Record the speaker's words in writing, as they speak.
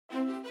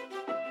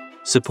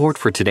Support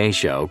for today's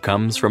show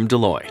comes from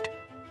Deloitte.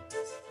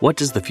 What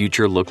does the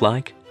future look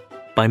like?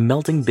 By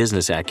melding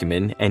business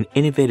acumen and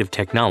innovative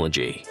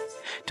technology,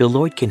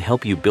 Deloitte can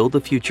help you build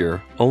the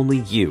future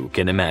only you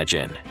can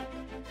imagine.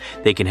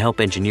 They can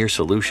help engineer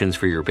solutions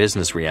for your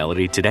business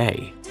reality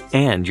today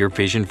and your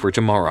vision for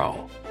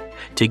tomorrow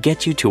to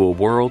get you to a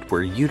world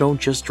where you don't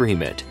just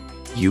dream it,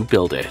 you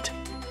build it.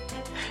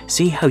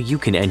 See how you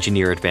can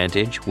engineer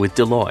advantage with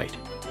Deloitte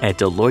at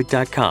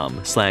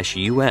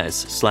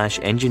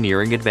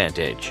deloitte.com/US/engineering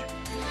advantage.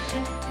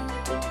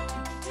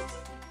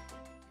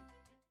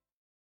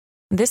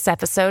 This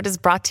episode is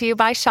brought to you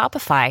by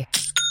Shopify.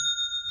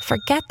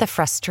 Forget the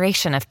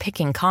frustration of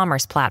picking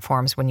commerce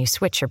platforms when you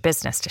switch your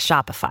business to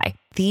Shopify,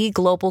 the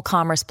global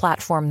commerce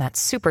platform that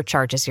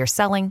supercharges your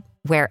selling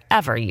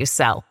wherever you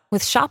sell.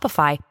 With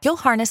Shopify, you'll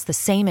harness the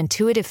same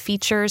intuitive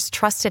features,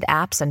 trusted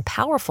apps, and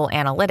powerful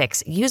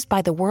analytics used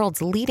by the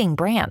world's leading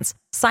brands.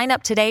 Sign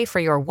up today for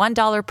your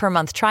 $1 per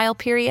month trial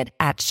period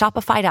at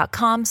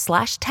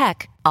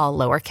shopify.com/tech, all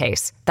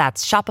lowercase.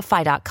 That's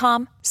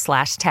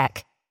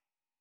shopify.com/tech.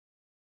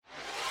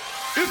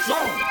 It's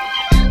on!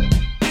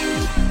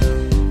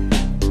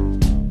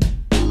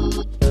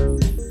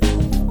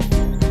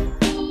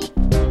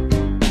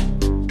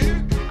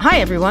 Hi,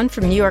 everyone,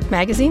 from New York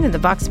Magazine and the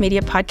Vox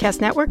Media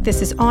Podcast Network.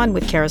 This is On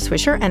with Kara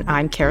Swisher, and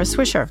I'm Kara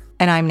Swisher.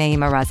 And I'm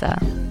Naeema Raza.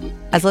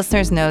 As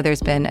listeners know,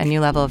 there's been a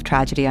new level of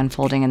tragedy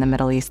unfolding in the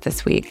Middle East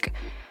this week.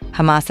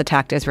 Hamas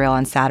attacked Israel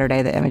on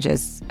Saturday. The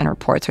images and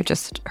reports are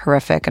just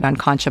horrific and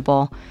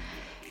unconscionable.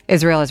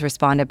 Israel has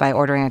responded by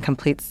ordering a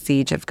complete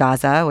siege of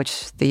Gaza,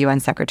 which the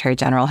UN Secretary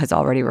General has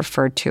already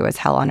referred to as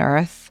hell on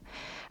earth.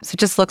 So it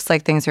just looks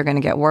like things are going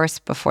to get worse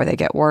before they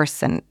get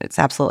worse, and it's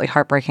absolutely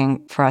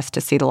heartbreaking for us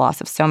to see the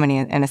loss of so many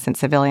innocent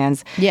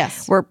civilians.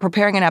 Yes. We're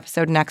preparing an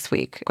episode next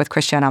week with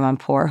Christiane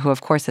Amanpour, who,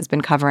 of course, has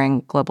been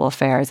covering global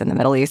affairs in the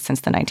Middle East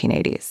since the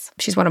 1980s.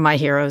 She's one of my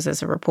heroes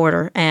as a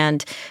reporter,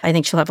 and I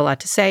think she'll have a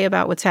lot to say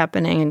about what's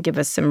happening and give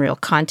us some real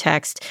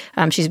context.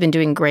 She's been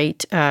doing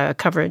great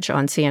coverage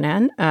on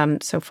CNN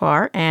so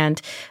far,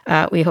 and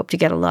we hope to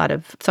get a lot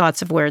of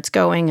thoughts of where it's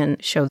going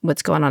and show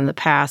what's going on in the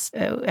past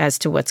as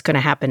to what's going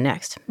to happen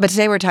next. But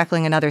today we're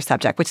tackling another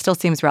subject, which still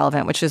seems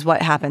relevant, which is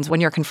what happens when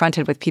you're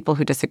confronted with people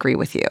who disagree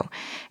with you.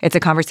 It's a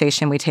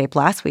conversation we taped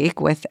last week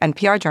with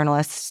NPR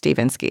journalist Steve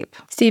Inskeep.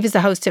 Steve is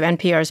the host of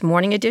NPR's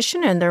Morning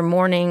Edition and their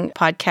morning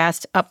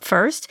podcast, Up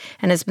First,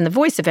 and has been the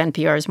voice of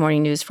NPR's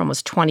morning news for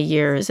almost 20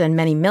 years, and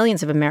many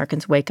millions of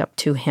Americans wake up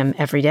to him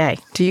every day.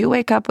 Do you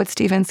wake up with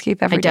Steve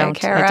Inskeep every day,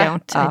 Kara?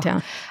 I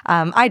don't.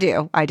 I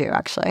do,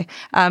 actually.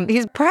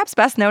 He's perhaps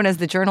best known as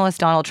the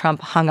journalist Donald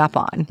Trump hung up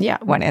on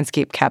when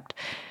Inskeep kept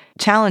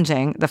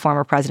challenging the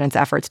former president's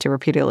efforts to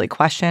repeatedly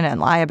question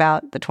and lie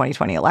about the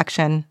 2020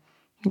 election.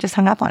 He just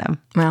hung up on him.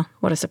 Well,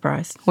 what a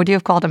surprise. Would you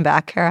have called him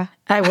back, Kara?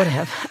 I would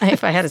have,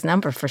 if I had his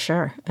number, for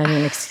sure. I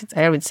mean,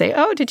 I would say,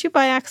 oh, did you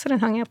by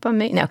accident hung up on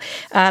me? No.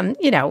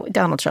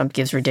 Donald Trump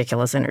gives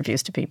ridiculous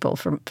interviews to people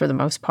for the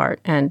most part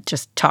and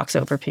just talks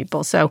over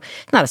people. So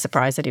it's not a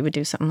surprise that he would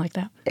do something like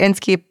that.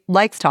 Inskeep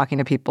likes talking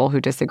to people who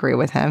disagree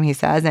with him, he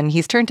says, and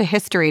he's turned to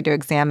history to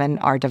examine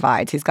our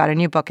divides. He's got a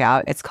new book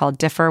out. It's called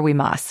Differ We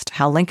Must: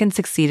 How Lincoln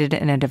Succeeded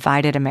in a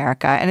Divided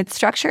America. And it's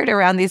structured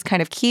around these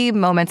kind of key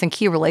moments and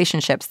key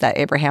relationships that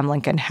Abraham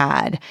Lincoln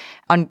had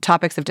on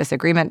topics of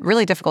disagreement,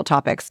 really difficult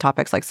topics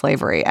like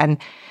slavery. And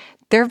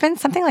there have been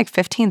something like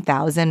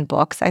 15,000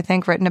 books, I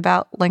think, written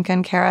about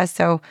Lincoln, Kara.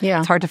 So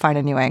It's hard to find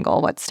a new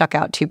angle. What stuck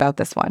out to you about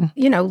this one?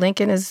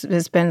 Lincoln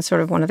has been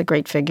sort of one of the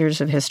great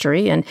figures of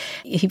history, and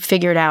he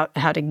figured out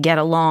how to get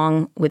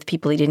along with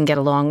people he didn't get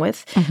along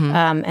with.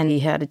 Mm-hmm. And he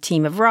had a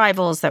team of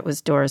rivals. That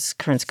was Doris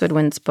Kearns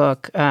Goodwin's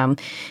book.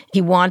 He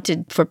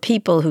wanted for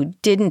people who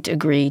didn't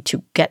agree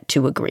to get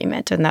to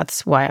agreement. And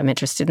that's why I'm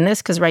interested in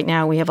this, because right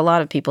now we have a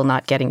lot of people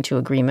not getting to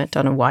agreement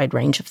on a wide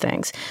range of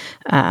things.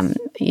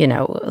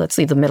 Let's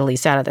leave the Middle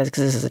East out of this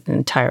because this is an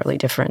entirely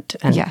different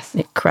and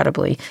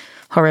incredibly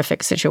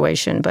horrific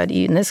situation. But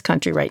in this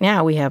country right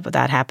now, we have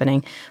that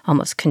happening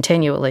almost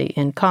continually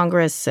in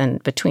Congress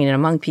and between and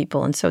among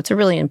people. And so it's a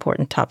really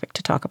important topic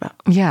to talk about.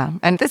 Yeah.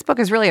 And this book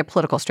is really a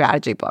political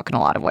strategy book in a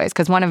lot of ways,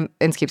 because one of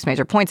Inskeep's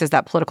major points is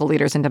that political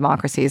leaders in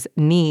democracies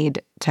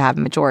need to have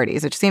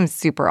majorities, which seems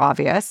super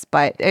obvious,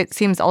 but it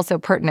seems also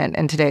pertinent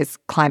in today's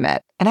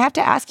climate. And I have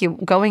to ask you,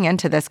 going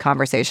into this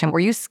conversation, were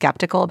you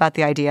skeptical about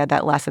the idea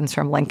that lessons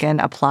from Lincoln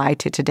apply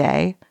to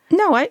today?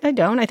 No, I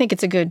don't. I think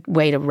it's a good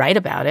way to write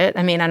about it.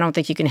 I mean, I don't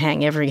think you can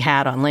hang every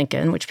hat on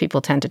Lincoln, which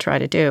people tend to try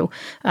to do.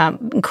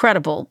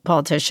 Incredible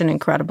politician,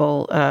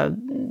 incredible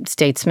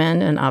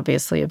statesman, and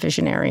obviously a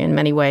visionary in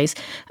many ways.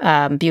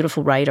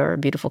 Beautiful writer,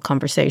 beautiful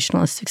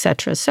conversationalist,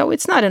 etc. So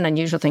it's not an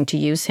unusual thing to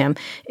use him.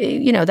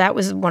 That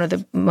was one of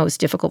the most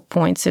difficult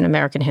points in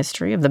American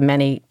history, of the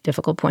many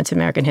difficult points in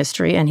American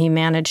history, and he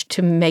managed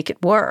to make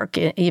it work,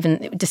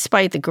 even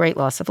despite the great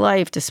loss of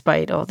life,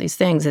 despite all these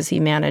things, as he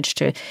managed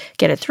to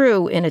get it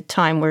through in a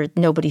time where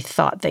nobody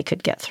thought they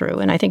could get through.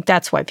 And I think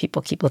that's why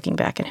people keep looking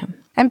back at him.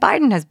 And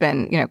Biden has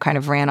been, kind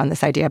of ran on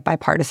this idea of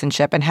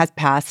bipartisanship and has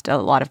passed a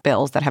lot of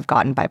bills that have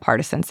gotten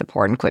bipartisan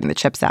support, including the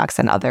CHIPS Acts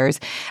and others.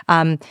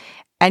 And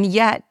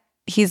yet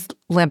he's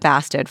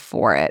lambasted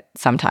for it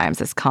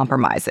sometimes as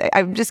compromise.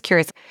 I'm just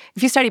curious,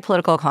 if you study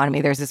political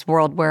economy, there's this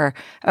world where,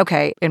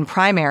 okay, in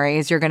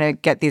primaries, you're going to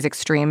get these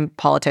extreme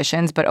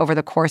politicians, but over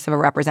the course of a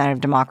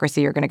representative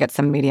democracy, you're going to get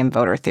some medium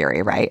voter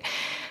theory, right?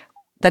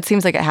 That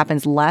seems like it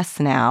happens less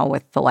now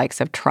with the likes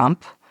of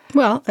Trump.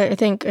 Well, I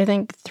think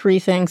three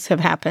things have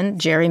happened: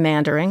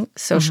 gerrymandering,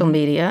 social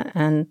media,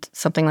 and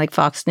something like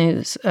Fox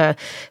News, that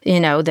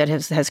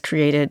has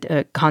created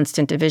a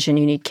constant division.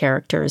 You need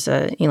characters.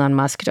 Elon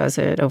Musk does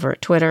it over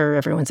at Twitter.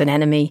 Everyone's an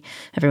enemy.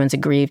 Everyone's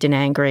aggrieved and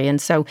angry.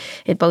 And so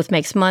it both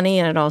makes money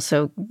and it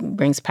also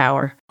brings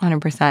power.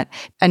 100%.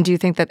 And do you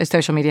think that the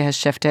social media has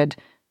shifted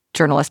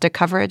journalistic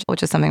coverage,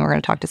 which is something we're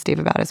going to talk to Steve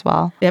about as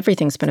well?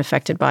 Everything's been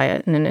affected by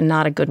it, and in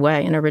not a good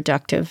way, in a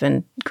reductive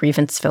and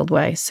grievance-filled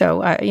way.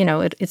 So,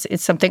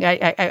 it's something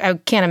I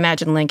can't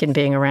imagine Lincoln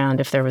being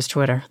around if there was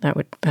Twitter.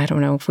 I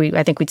don't know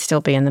I think we'd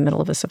still be in the middle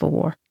of a civil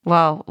war.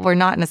 Well, we're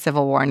not in a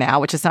civil war now,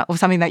 which is not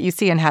something that you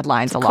see in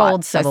headlines a lot.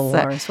 Cold civil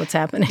war is what's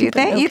happening. You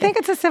think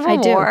it's a civil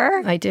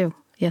war? I do.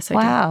 Yes, I do.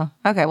 Wow.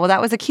 Okay. Well, that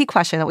was a key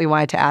question that we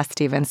wanted to ask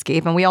Steve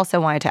Inskeep. And we also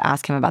wanted to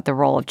ask him about the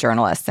role of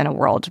journalists in a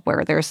world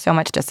where there's so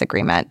much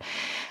disagreement,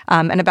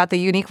 and about the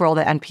unique role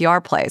that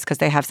NPR plays, because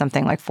they have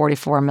something like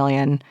 44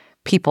 million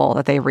people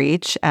that they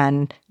reach,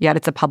 and yet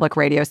it's a public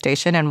radio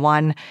station and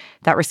one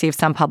that receives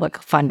some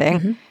public funding.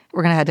 Mm-hmm.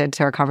 We're going to head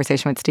into our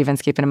conversation with Steve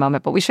Inskeep in a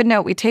moment, but we should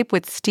note we tape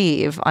with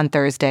Steve on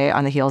Thursday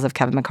on the heels of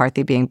Kevin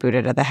McCarthy being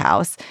booted out of the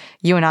House.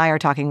 You and I are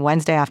talking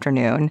Wednesday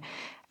afternoon.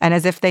 And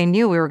as if they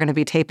knew we were going to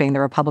be taping, the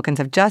Republicans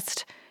have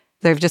just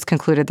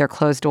concluded their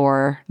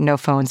closed-door,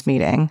 no-phones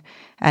meeting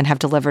and have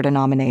delivered a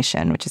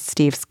nomination, which is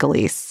Steve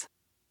Scalise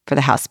for the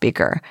House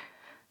Speaker.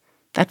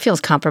 That feels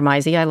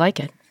compromisey. I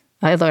like it.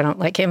 I don't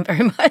like him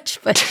very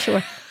much, but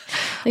sure.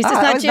 At least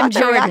it's not Jim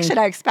Jordan. The reaction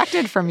I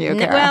expected from you,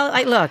 Kara.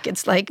 Well,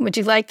 it's like, would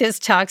you like this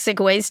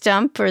toxic waste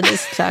dump or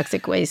this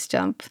toxic waste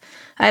dump?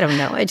 I don't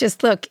know.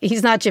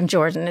 He's not Jim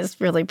Jordan is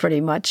really pretty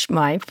much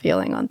my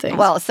feeling on things.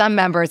 Well, some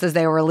members, as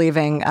they were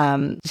leaving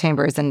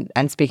chambers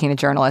and speaking to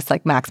journalists,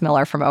 like Max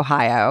Miller from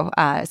Ohio,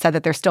 said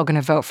that they're still going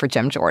to vote for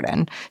Jim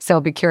Jordan. So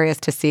I'll be curious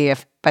to see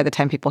if by the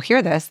time people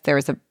hear this,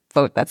 there's a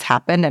vote that's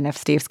happened and if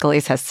Steve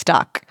Scalise has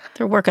stuck.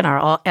 They're working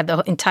at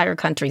the entire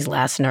country's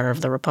last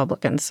nerve, the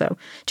Republicans. So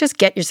just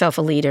get yourself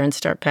a leader and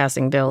start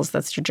passing bills.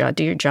 That's your job.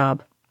 Do your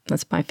job.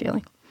 That's my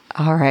feeling.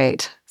 All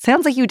right.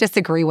 Sounds like you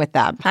disagree with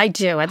them. I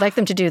do. I'd like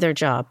them to do their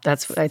job.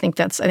 I think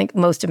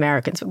most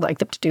Americans would like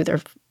them to do their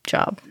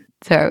job.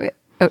 So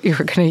you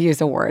were going to use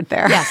a word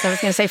there. Yes, I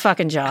was going to say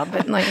fucking job,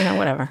 but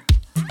whatever.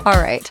 All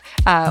right.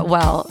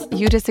 Well,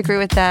 you disagree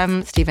with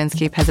them. Steve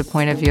Inskeep has a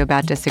point of view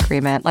about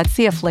disagreement. Let's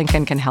see if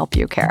Lincoln can help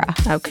you, Kara.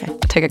 Okay. We'll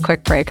take a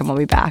quick break and we'll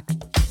be back.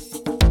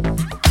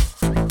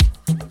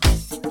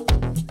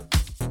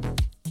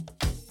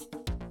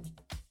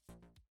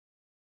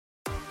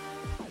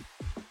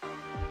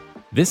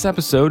 This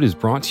episode is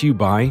brought to you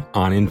by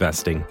On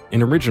Investing,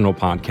 an original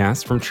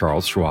podcast from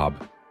Charles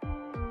Schwab.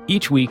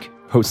 Each week,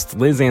 hosts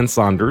Liz Ann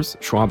Saunders,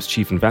 Schwab's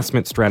chief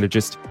investment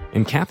strategist,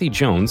 and Kathy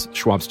Jones,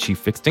 Schwab's chief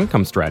fixed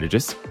income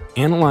strategist,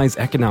 analyze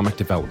economic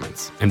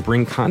developments and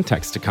bring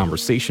context to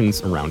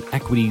conversations around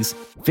equities,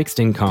 fixed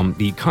income,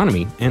 the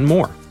economy, and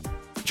more.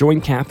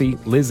 Join Kathy,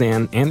 Liz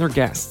Ann, and their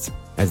guests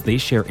as they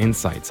share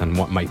insights on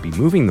what might be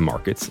moving the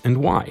markets and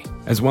why,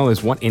 as well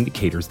as what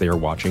indicators they are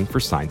watching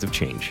for signs of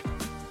change.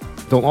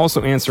 They'll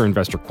also answer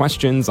investor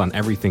questions on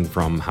everything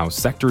from how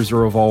sectors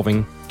are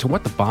evolving to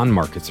what the bond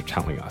markets are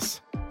telling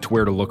us, to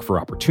where to look for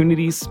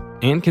opportunities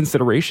and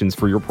considerations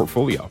for your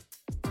portfolio.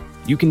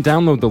 You can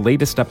download the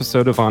latest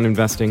episode of On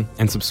Investing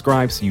and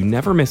subscribe so you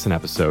never miss an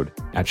episode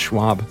at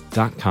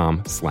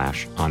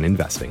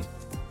schwab.com/oninvesting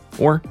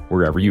or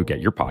wherever you get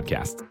your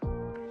podcasts.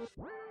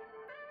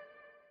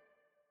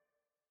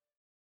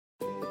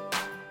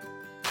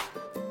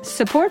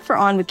 Support for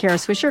On with Kara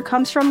Swisher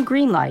comes from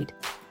Greenlight.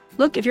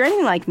 Look, if you're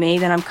anything like me,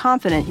 then I'm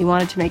confident you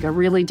wanted to make a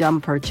really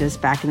dumb purchase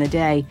back in the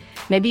day.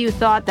 Maybe you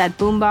thought that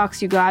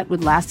boombox you got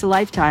would last a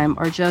lifetime,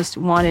 or just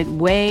wanted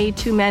way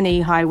too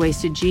many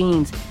high-waisted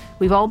jeans.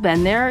 We've all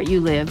been there. You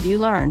live, you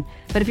learn.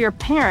 But if you're a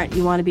parent,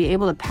 you want to be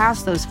able to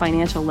pass those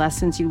financial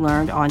lessons you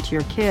learned on to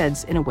your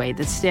kids in a way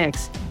that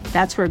sticks.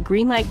 That's where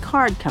Greenlight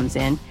Card comes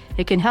in.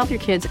 It can help your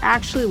kids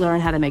actually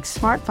learn how to make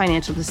smart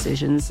financial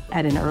decisions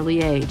at an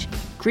early age.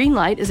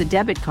 Greenlight is a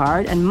debit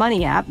card and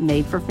money app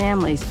made for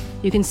families.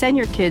 You can send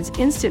your kids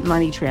instant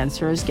money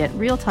transfers, get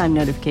real-time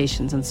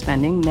notifications on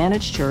spending,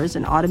 manage chores,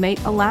 and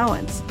automate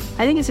allowance.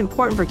 I think it's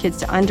important for kids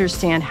to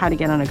understand how to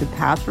get on a good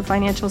path for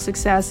financial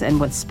success and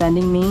what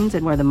spending means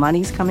and where the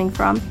money's coming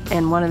from.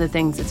 And one of the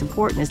things that's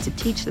important is to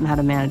teach them how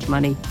to manage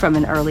money from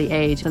an early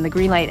age. And the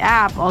Greenlight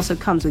app also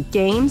comes with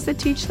games that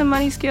teach them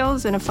money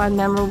skills in a fun,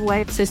 memorable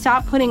way. So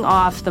stop putting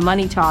off the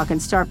money talk and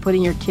start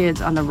putting your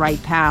kids on the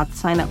right path.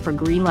 Sign up for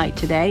Greenlight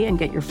today and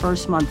get your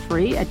first month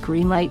free at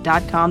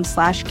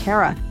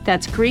greenlight.com/Kara.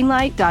 That's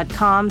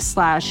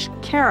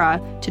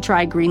greenlight.com/Kara to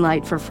try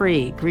Greenlight for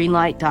free.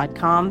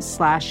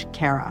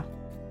 Greenlight.com/Kara.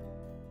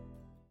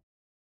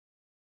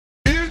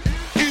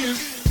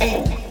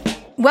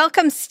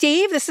 Welcome,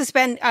 Steve. This has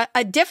been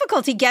a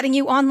difficulty getting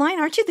you online.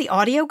 Aren't you the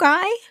audio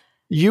guy?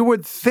 You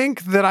would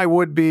think that I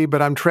would be,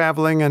 but I'm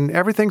traveling, and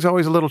everything's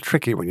always a little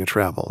tricky when you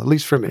travel, at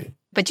least for me.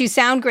 But you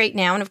sound great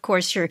now, and of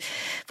course, your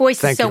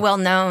voice is so well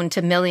known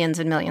to millions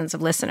and millions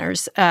of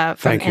listeners from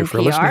Thank you NPR.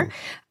 for listening.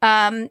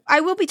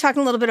 I will be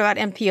talking a little bit about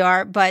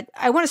NPR, but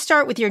I want to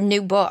start with your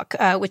new book,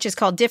 which is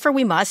called Differ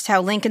We Must,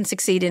 How Lincoln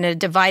Succeeded in a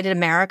Divided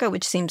America,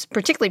 which seems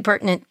particularly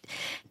pertinent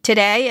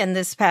today and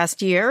this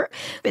past year.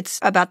 It's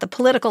about the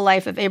political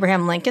life of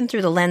Abraham Lincoln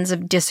through the lens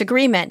of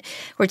disagreement.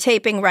 We're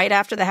taping right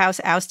after the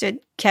House ousted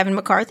Kevin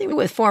McCarthy,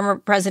 with former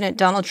President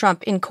Donald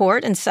Trump in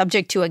court and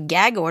subject to a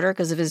gag order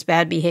because of his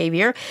bad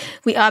behavior.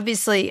 We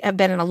obviously have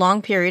been in a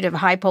long period of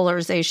high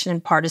polarization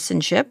and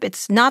partisanship.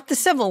 It's not the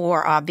Civil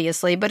War,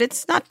 obviously, but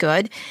it's not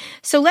good.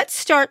 So let's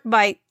start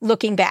by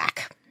looking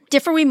back.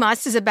 Differ We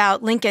Must is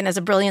about Lincoln as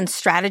a brilliant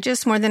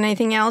strategist more than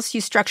anything else.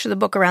 You structure the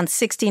book around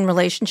 16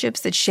 relationships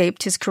that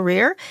shaped his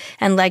career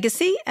and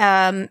legacy,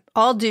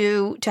 all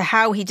due to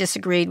how he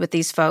disagreed with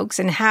these folks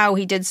and how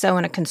he did so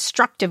in a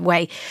constructive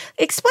way.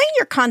 Explain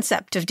your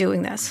concept of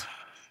doing this.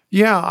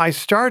 Yeah, I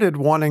started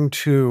wanting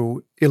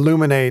to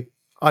illuminate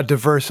a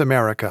diverse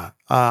America.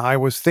 I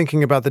was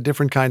thinking about the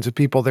different kinds of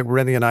people that were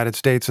in the United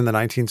States in the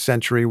 19th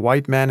century.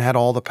 White men had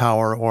all the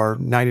power, or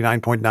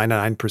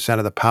 99.99%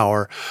 of the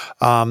power.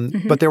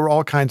 But there were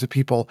all kinds of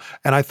people.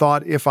 And I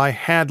thought if I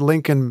had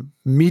Lincoln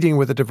meeting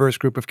with a diverse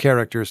group of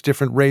characters,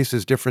 different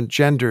races, different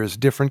genders,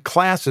 different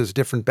classes,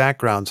 different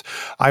backgrounds,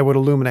 I would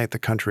illuminate the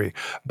country.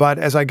 But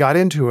as I got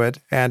into it,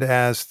 and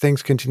as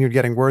things continued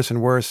getting worse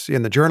and worse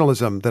in the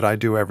journalism that I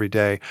do every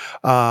day,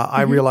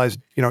 I realized,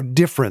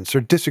 difference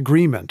or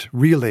disagreement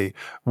really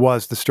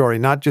was the story.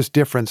 Not just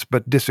difference,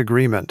 but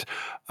disagreement.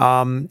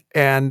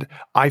 And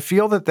I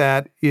feel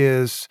that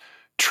is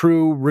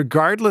true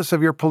regardless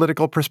of your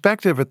political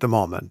perspective at the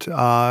moment.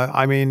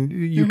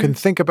 You can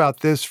think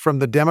about this from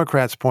the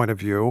Democrats' point of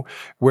view,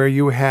 where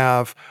you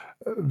have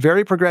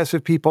very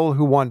progressive people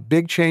who want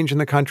big change in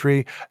the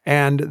country,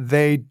 and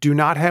they do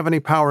not have any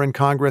power in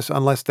Congress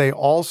unless they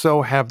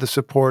also have the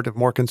support of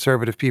more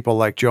conservative people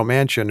like Joe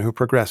Manchin, who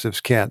progressives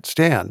can't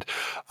stand.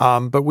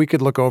 But we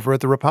could look over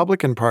at the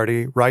Republican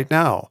Party right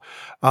now.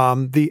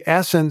 The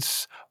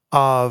essence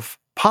of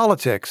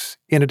politics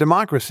in a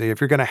democracy,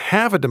 if you're going to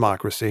have a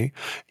democracy,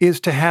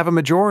 is to have a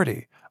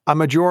majority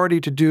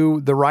to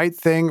do the right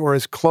thing or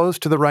as close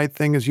to the right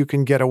thing as you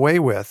can get away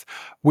with,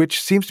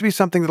 which seems to be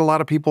something that a lot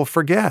of people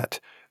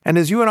forget. And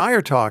as you and I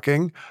are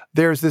talking,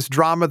 there's this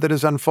drama that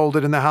has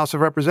unfolded in the House of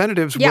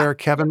Representatives where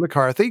Kevin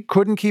McCarthy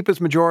couldn't keep his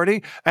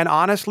majority. And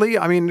honestly,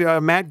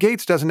 Matt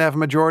Gaetz doesn't have a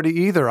majority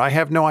either. I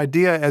have no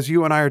idea, as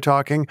you and I are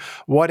talking,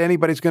 what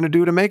anybody's going to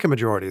do to make a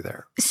majority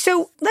there.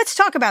 So let's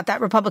talk about that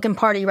Republican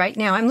Party right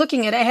now. I'm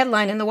looking at a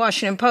headline in the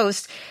Washington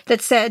Post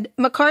that said,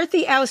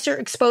 McCarthy ouster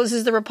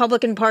exposes the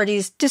Republican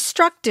Party's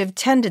destructive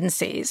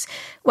tendencies.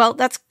 Well,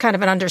 that's kind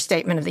of an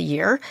understatement of the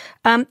year.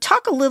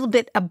 Talk a little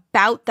bit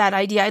about that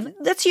idea.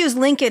 Let's use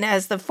Lincoln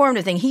as the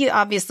formative thing.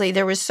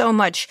 There was so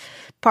much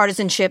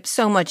partisanship,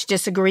 so much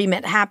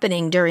disagreement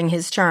happening during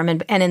his term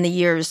and in the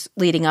years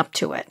leading up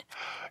to it.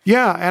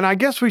 Yeah, and I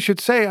guess we should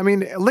say,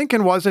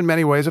 Lincoln was in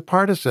many ways a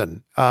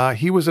partisan.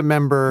 He was a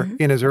member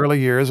in his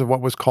early years of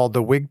what was called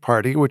the Whig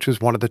Party, which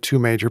was one of the two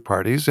major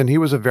parties, and he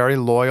was a very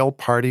loyal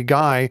party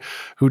guy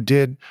who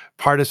did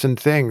partisan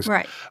things.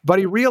 Right. But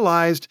he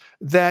realized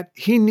that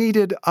he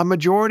needed a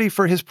majority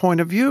for his point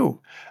of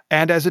view.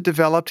 And as it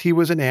developed, he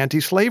was an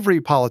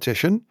anti-slavery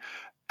politician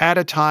at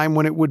a time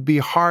when it would be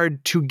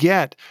hard to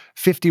get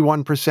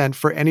 51%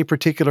 for any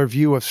particular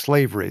view of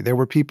slavery. There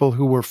were people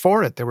who were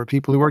for it. There were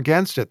people who were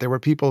against it. There were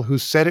people who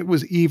said it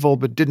was evil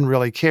but didn't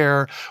really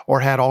care or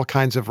had all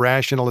kinds of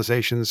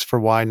rationalizations for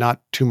why not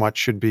too much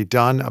should be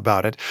done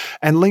about it.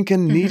 And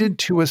Lincoln needed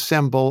to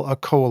assemble a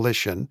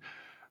coalition.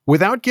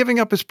 Without giving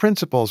up his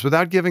principles,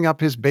 without giving up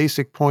his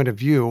basic point of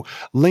view,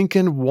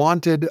 Lincoln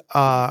wanted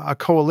a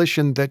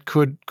coalition that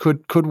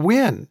could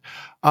win.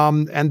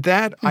 And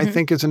that, I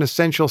think, is an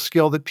essential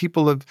skill that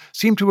people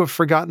seem to have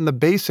forgotten the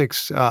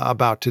basics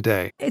about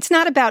today. It's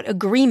not about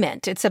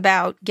agreement. It's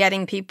about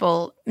getting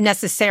people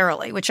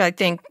necessarily, which I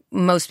think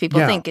most people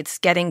think it's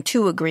getting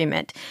to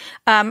agreement.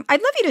 I'd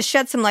love you to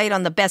shed some light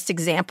on the best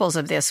examples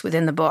of this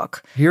within the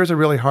book. Here's a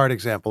really hard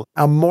example,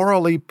 a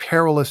morally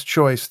perilous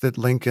choice that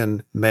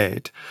Lincoln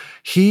made.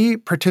 He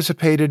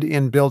participated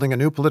in building a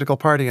new political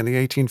party in the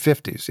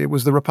 1850s. It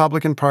was the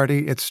Republican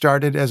Party. It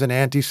started as an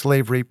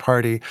anti-slavery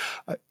party.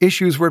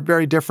 Issues were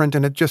very different,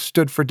 and it just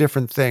stood for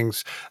different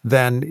things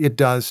than it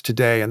does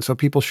today. And so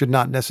people should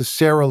not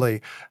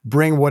necessarily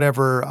bring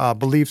whatever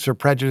beliefs or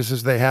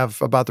prejudices they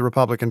have about the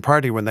Republican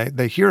Party when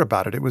they hear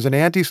about it. It was an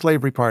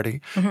anti-slavery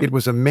party. It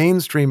was a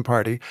mainstream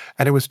party,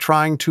 and it was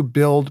trying to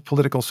build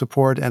political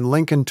support, and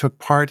Lincoln took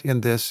part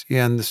in this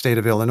in the state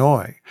of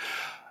Illinois.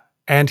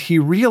 And he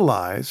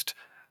realized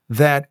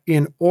that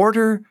in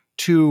order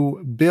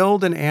to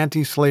build an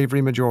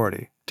anti-slavery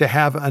majority, to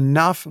have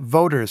enough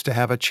voters to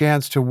have a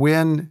chance to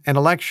win an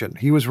election,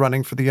 he was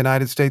running for the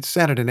United States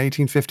Senate in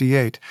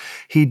 1858,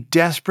 he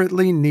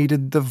desperately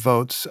needed the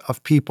votes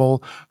of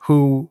people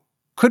who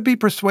could be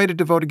persuaded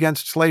to vote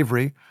against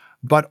slavery,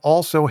 but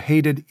also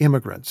hated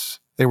immigrants.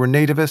 They were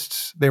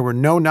nativists. They were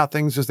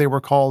know-nothings, as they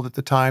were called at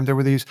the time. There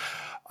were these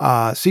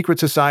secret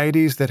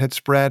societies that had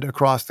spread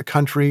across the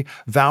country,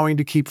 vowing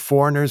to keep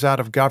foreigners out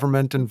of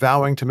government and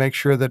vowing to make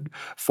sure that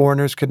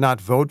foreigners could not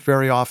vote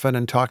very often,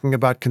 and talking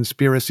about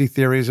conspiracy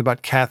theories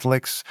about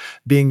Catholics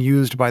being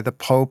used by the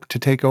Pope to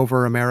take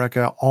over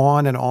America,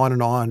 on and on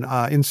and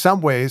on. In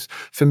some ways,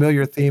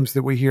 familiar themes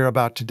that we hear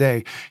about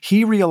today.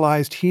 He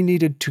realized he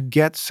needed to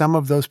get some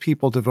of those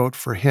people to vote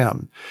for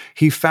him.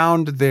 He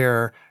found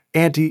their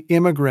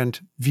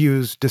anti-immigrant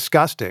views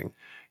disgusting.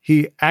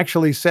 He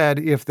actually said,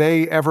 if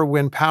they ever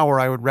win power,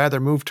 I would rather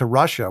move to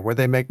Russia, where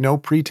they make no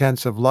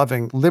pretense of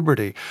loving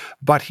liberty.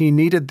 But he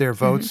needed their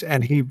votes,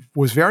 and he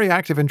was very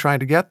active in trying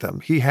to get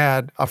them. He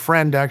had a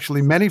friend,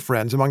 actually many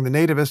friends among the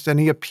nativists, and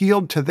he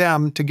appealed to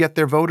them to get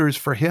their voters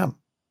for him.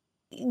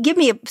 Give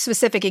me a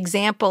specific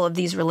example of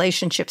these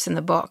relationships in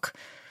the book.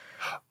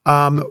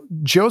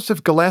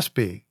 Joseph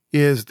Gillespie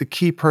is the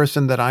key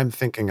person that I'm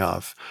thinking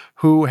of,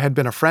 who had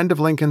been a friend of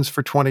Lincoln's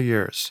for 20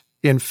 years.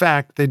 In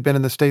fact, they'd been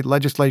in the state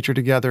legislature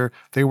together.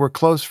 They were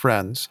close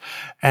friends.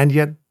 And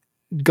yet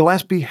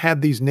Gillespie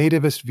had these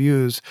nativist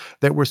views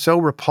that were so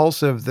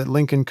repulsive that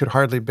Lincoln could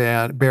hardly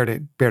bear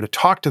to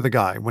talk to the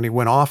guy when he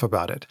went off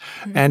about it.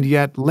 And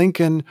yet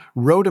Lincoln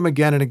wrote him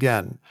again and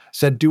again,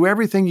 said, do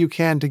everything you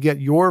can to get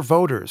your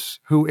voters,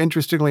 who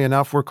interestingly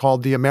enough were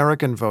called the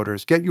American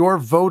voters, get your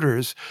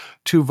voters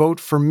to vote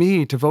for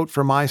me, to vote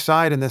for my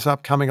side in this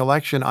upcoming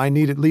election. I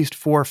need at least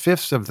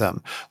 4/5 of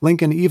them.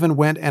 Lincoln even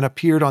went and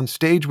appeared on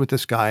stage with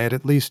this guy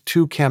at least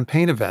 2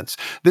 campaign events.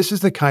 This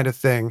is the kind of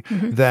thing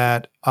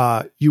that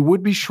you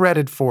would be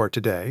shredded for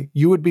today.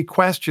 You would be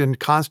questioned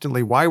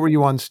constantly. Why were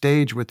you on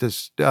stage with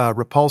this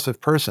repulsive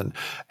person?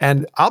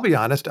 And I'll be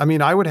honest, I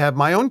mean, I would have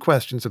my own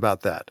questions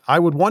about that. I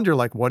would wonder,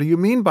 like, what do you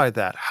mean by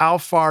that? How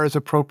far is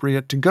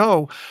appropriate to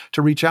go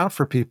to reach out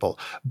for people?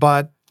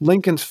 But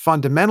Lincoln's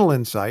fundamental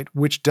insight,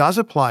 which does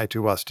apply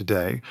to us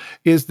today,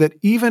 is that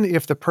even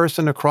if the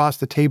person across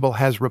the table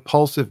has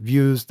repulsive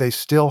views, they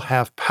still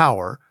have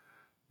power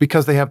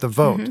because they have the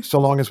vote, so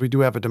long as we do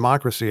have a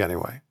democracy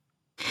anyway.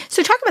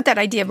 So talk about that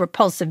idea of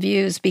repulsive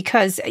views,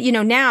 because,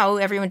 now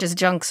everyone just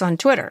junks on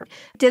Twitter.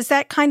 Does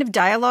that kind of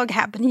dialogue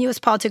happen in U.S.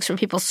 politics where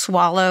people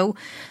swallow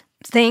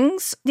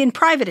things? In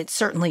private, it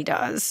certainly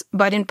does.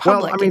 But in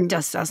public, it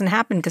just doesn't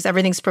happen because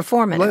everything's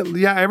performative.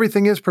 Yeah,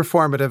 everything is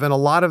performative. And a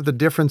lot of the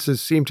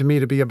differences seem to me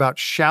to be about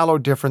shallow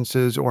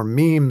differences or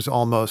memes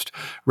almost,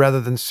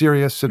 rather than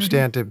serious,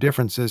 substantive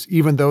differences,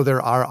 even though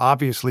there are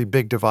obviously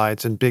big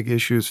divides and big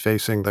issues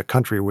facing the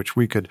country, which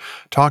we could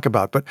talk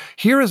about. But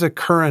here is a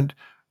current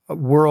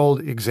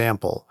world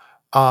example.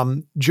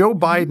 Joe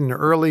Biden,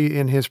 early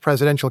in his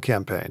presidential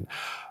campaign,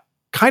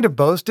 kind of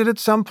boasted at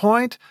some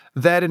point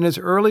that in his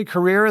early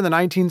career in the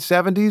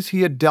 1970s,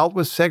 he had dealt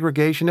with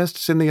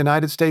segregationists in the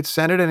United States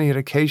Senate, and he had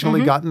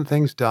occasionally gotten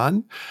things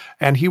done.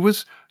 And he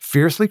was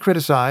fiercely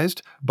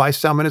criticized by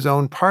some in his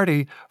own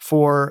party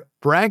for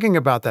bragging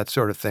about that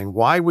sort of thing.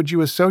 Why would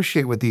you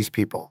associate with these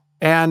people?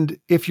 And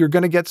if you're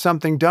going to get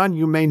something done,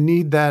 you may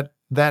need that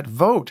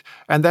vote.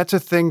 And that's a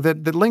thing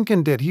that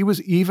Lincoln did. He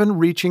was even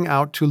reaching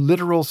out to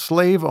literal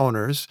slave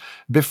owners,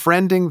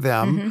 befriending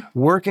them,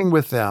 working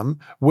with them.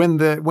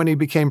 When he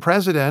became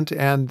president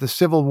and the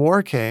Civil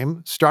War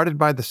came, started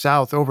by the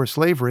South over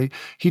slavery,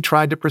 he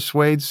tried to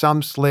persuade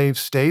some slave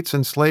states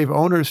and slave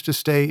owners to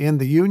stay in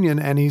the Union,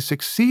 and he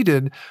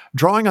succeeded,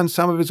 drawing on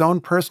some of his own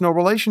personal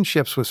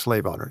relationships with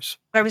slave owners.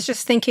 I was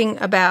just thinking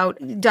about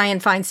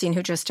Dianne Feinstein,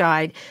 who just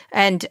died,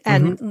 and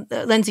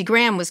Lindsey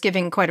Graham was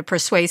giving quite a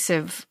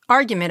persuasive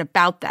argument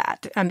about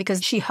that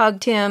because she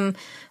hugged him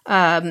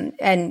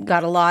and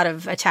got a lot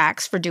of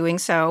attacks for doing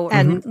so.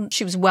 And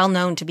she was well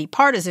known to be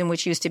partisan,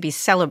 which used to be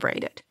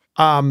celebrated.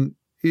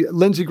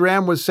 Lindsey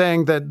Graham was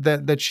saying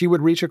that she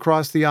would reach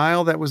across the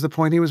aisle. That was the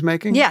point he was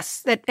making?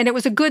 Yes, and it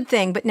was a good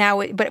thing, but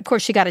of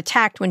course she got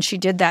attacked when she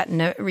did that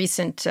in a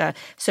recent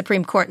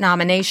Supreme Court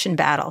nomination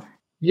battle.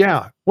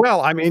 Yeah.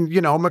 Well, I mean,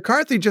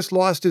 McCarthy just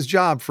lost his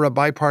job for a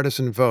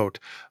bipartisan vote.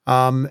 We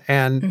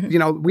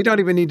don't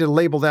even need to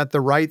label that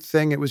the right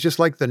thing. It was just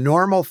like the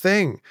normal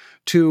thing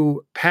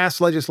to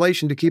pass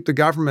legislation to keep the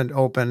government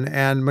open.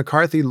 And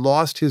McCarthy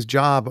lost his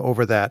job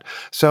over that.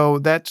 So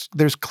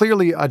there's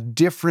clearly a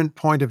different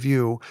point of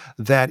view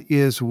that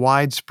is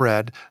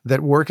widespread,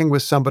 that working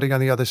with somebody on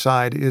the other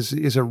side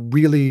is a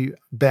really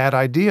bad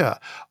idea.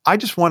 I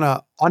just want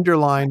to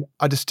underline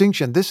a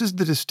distinction. This is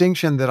the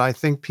distinction that I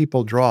think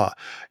people draw.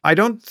 I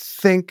don't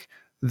think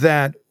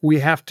that we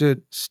have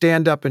to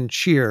stand up and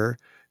cheer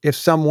if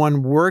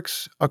someone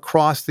works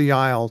across the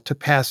aisle to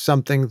pass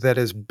something that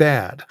is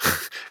bad,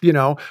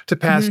 to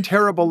pass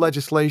terrible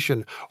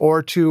legislation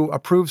or to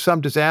approve some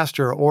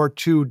disaster or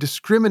to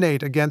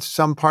discriminate against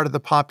some part of the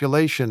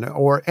population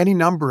or any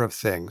number of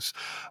things.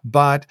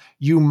 But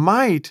you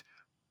might,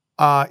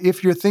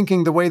 if you're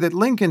thinking the way that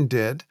Lincoln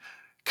did,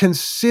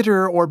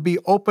 consider or be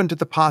open to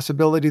the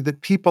possibility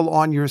that people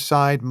on your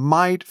side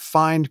might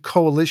find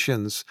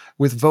coalitions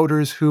with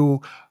voters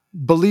who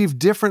believe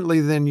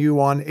differently than you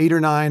on 8 or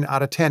 9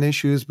 out of 10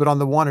 issues, but on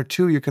the 1 or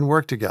 2, you can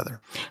work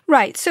together.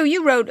 Right. So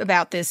you wrote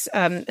about this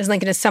as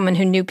Lincoln as someone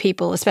who knew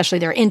people, especially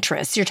their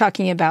interests. You're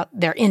talking about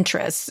their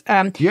interests.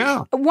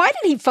 Yeah. Why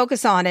did he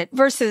focus on it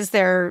versus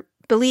their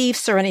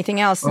beliefs or anything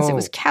else, since it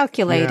was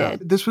calculated? Yeah.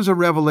 This was a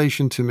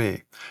revelation to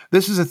me.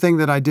 This is a thing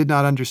that I did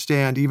not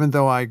understand, even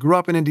though I grew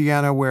up in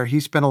Indiana where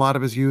he spent a lot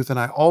of his youth, and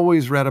I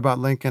always read about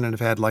Lincoln and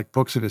have had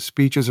books of his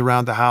speeches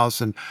around the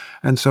house and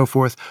so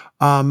forth.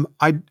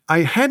 I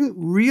hadn't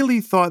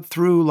really thought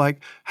through,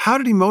 how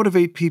did he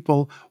motivate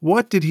people?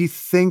 What did he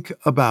think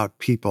about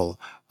people?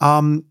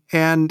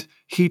 And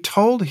he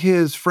told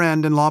his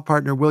friend and law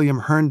partner, William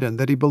Herndon,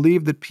 that he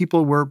believed that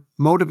people were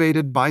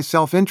motivated by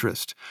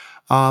self-interest.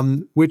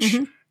 Which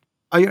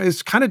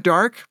is kind of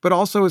dark, but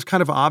also is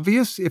kind of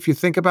obvious if you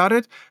think about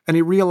it. And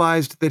he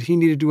realized that he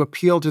needed to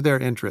appeal to their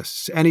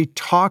interests. And he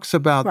talks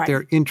about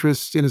their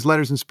interests in his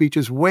letters and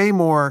speeches way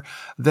more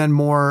than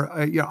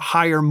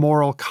higher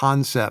moral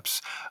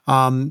concepts.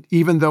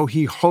 Even though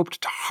he hoped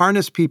to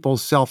harness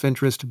people's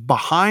self-interest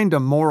behind a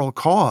moral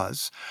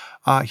cause,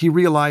 he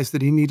realized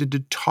that he needed to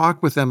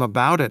talk with them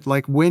about it.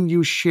 Like when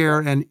you share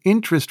an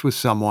interest with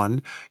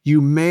someone, you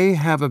may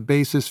have a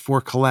basis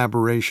for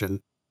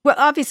collaboration. Well,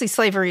 obviously,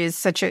 slavery is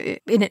such an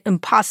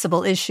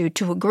impossible issue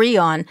to agree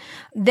on.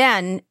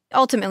 Then,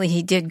 ultimately,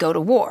 he did go to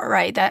war,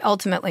 right? That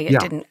ultimately, it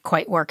didn't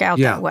quite work out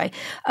that way.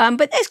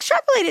 But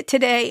extrapolate it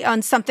today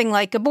on something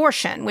like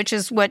abortion, which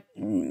is what,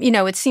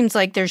 it seems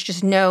like there's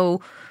just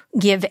no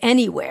give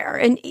anywhere.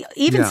 And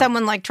even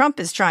someone like Trump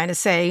is trying to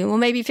say, well,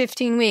 maybe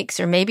 15 weeks,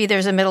 or maybe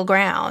there's a middle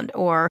ground,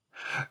 or...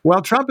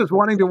 Well, Trump is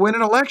wanting to win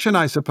an election,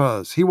 I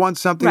suppose. He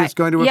wants something that's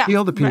going to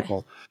appeal to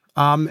people.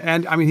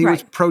 He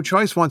was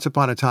pro-choice once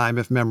upon a time,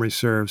 if memory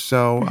serves.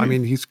 So,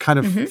 he's kind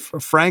of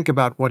frank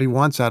about what he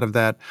wants out of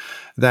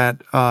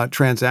that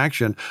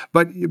transaction.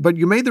 But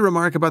you made the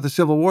remark about the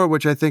Civil War,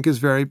 which I think is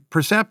very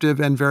perceptive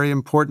and very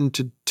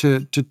important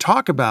to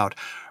talk about.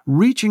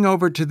 Reaching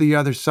over to the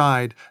other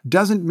side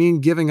doesn't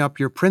mean giving up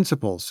your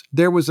principles.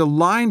 There was a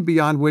line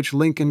beyond which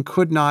Lincoln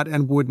could not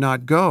and would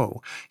not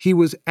go. He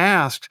was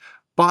asked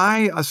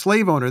by a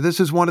slave owner. This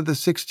is one of the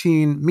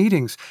 16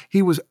 meetings.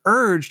 He was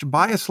urged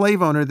by a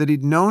slave owner that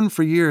he'd known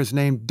for years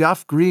named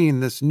Duff Green,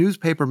 this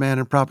newspaperman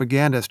and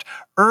propagandist,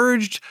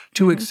 urged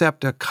to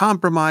accept a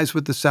compromise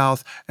with the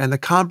South. And the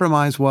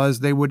compromise was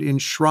they would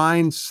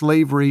enshrine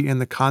slavery in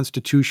the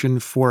Constitution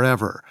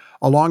forever,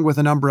 along with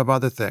a number of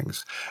other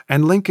things.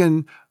 And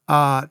Lincoln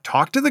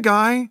talked to the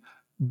guy,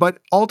 but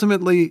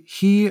ultimately,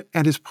 he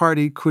and his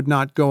party could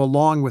not go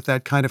along with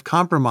that kind of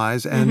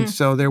compromise. And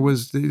so there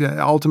was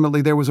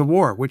a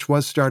war, which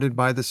was started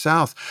by the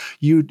South.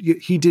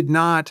 He did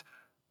not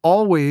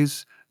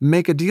always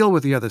make a deal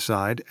with the other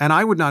side. And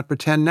I would not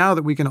pretend now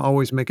that we can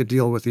always make a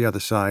deal with the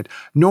other side,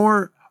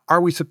 nor are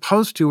we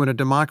supposed to in a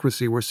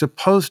democracy. We're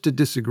supposed to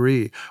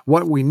disagree.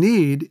 What we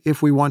need,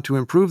 if we want to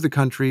improve the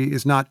country,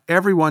 is not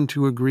everyone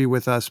to agree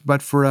with us,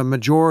 but for a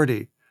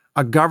majority,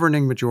 a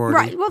governing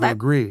majority to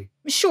agree.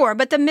 Sure,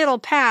 but the middle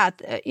path,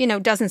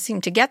 doesn't seem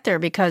to get there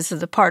because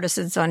the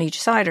partisans on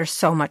each side are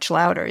so much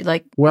louder.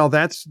 Well,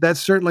 that's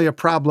certainly a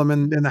problem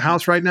in the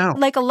House right now.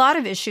 Like a lot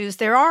of issues,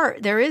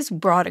 there is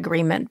broad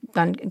agreement.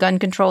 Gun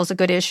control is a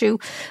good issue,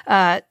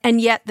 and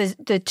yet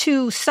the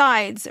two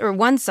sides, or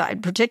one side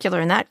in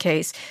particular in that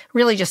case,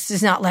 really just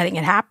is not letting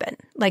it happen.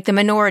 Like the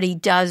minority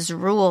does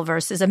rule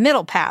versus a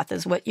middle path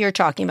is what you're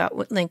talking about.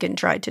 What Lincoln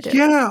tried to do.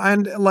 Yeah,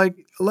 and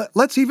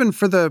let's even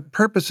for the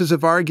purposes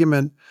of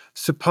argument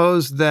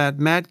suppose that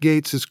Matt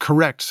Gaetz is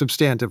correct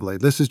substantively.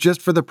 This is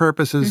just for the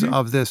purposes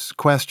of this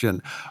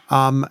question.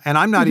 And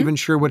I'm not even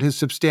sure what his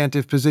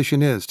substantive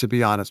position is, to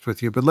be honest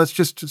with you. But let's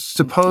just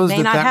suppose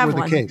that were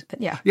the case.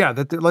 Yeah,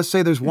 let's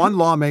say there's one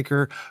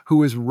lawmaker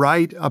who is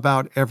right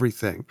about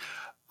everything.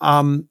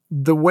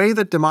 The way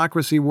that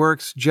democracy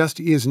works just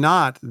is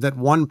not that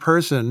one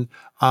person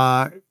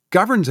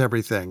governs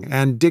everything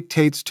and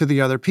dictates to the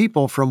other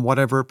people from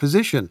whatever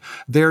position.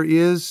 There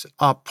is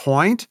a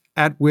point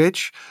at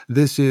which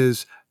this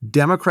is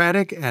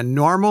democratic and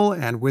normal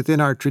and within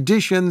our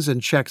traditions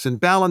and checks and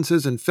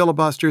balances and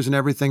filibusters and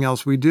everything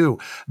else we do.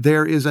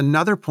 There is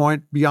another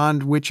point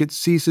beyond which it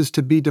ceases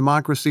to be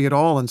democracy at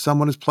all and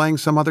someone is playing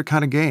some other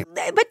kind of game.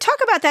 But talk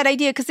about that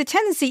idea, because the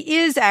tendency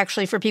is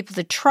actually for people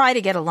to try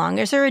to get along.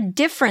 Is there a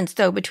difference,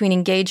 though, between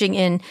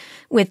engaging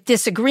with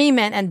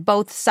disagreement and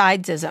both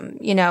sidesism?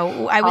 You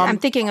know, I'm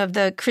thinking of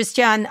the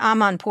Christiane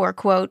Amanpour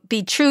quote,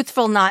 "Be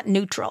truthful, not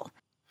neutral."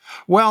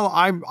 Well,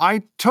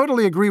 I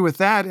totally agree with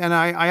that. And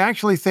I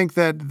actually think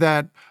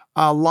that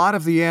a lot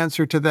of the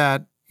answer to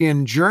that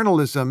in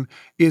journalism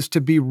is to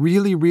be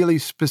really, really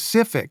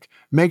specific.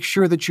 Make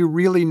sure that you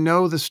really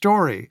know the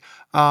story.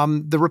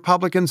 The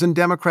Republicans and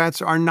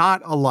Democrats are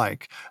not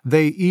alike.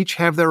 They each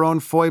have their own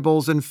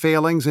foibles and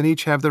failings and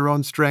each have their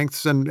own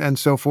strengths and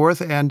so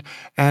forth.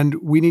 And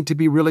we need to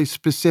be really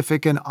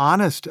specific and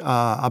honest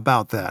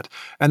about that.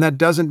 And that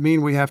doesn't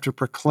mean we have to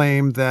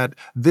proclaim that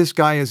this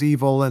guy is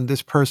evil and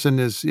this person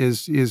is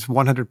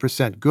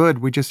 100% good.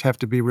 We just have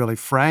to be really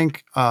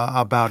frank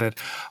about it.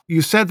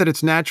 You said that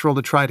it's natural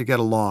to try to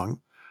get along.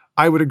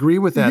 I would agree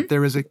with that. Mm-hmm.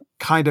 There is a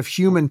kind of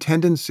human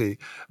tendency,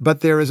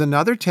 but there is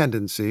another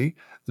tendency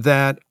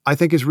that I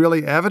think is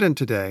really evident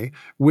today,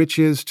 which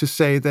is to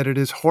say that it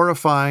is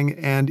horrifying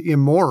and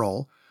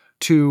immoral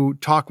to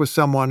talk with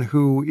someone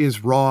who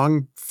is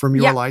wrong from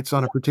your lights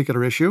on a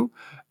particular issue.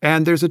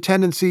 And there's a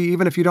tendency,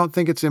 even if you don't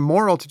think it's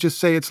immoral, to just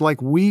say it's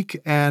like weak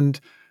and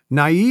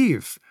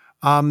naive.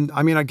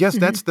 I guess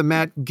that's the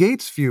Matt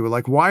Gaetz view.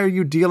 Like, why are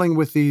you dealing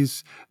with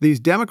these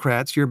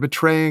Democrats? You're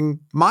betraying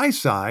my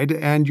side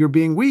and you're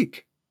being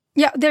weak.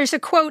 Yeah, there's a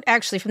quote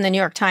actually from the New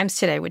York Times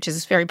today, which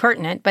is very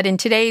pertinent. But in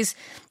today's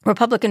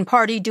Republican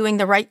Party, doing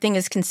the right thing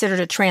is considered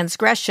a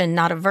transgression,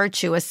 not a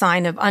virtue, a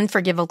sign of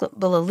unforgivable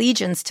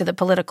allegiance to the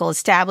political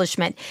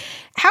establishment.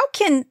 How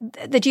can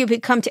the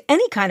GOP come to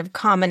any kind of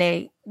common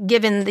aim,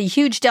 given the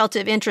huge delta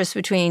of interest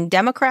between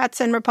Democrats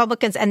and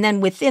Republicans and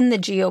then within the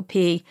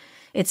GOP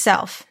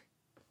itself?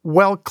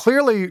 Well,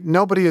 clearly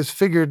nobody has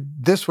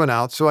figured this one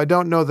out, so I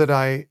don't know that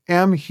I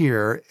am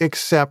here,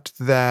 except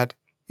that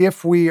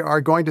if we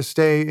are going to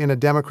stay in a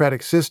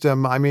democratic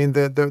system, I mean,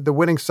 the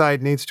winning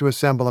side needs to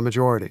assemble a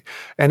majority.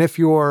 And if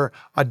you're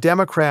a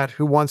Democrat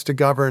who wants to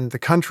govern the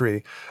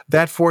country,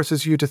 that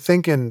forces you to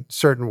think in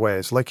certain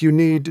ways. Like you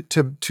need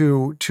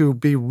to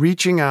be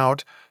reaching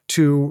out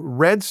to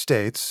red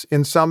states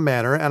in some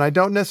manner. And I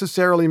don't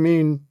necessarily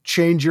mean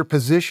change your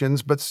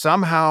positions, but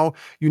somehow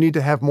you need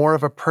to have more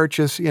of a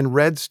purchase in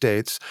red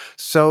states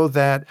so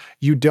that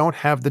you don't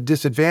have the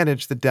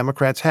disadvantage that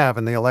Democrats have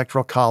in the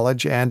Electoral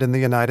College and in the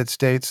United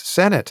States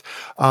Senate.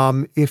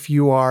 If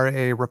you are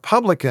a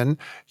Republican,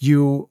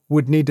 you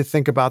would need to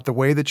think about the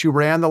way that you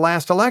ran the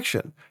last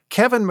election.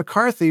 Kevin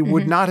McCarthy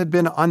would not have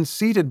been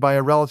unseated by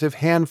a relative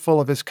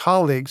handful of his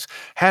colleagues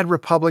had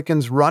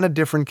Republicans run a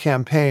different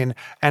campaign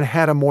and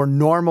had a more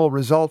normal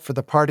result for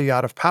the party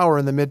out of power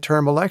in the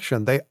midterm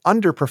election. They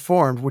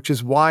underperformed, which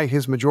is why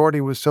his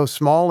majority was so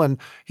small and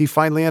he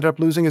finally ended up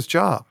losing his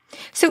job.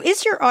 So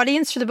is your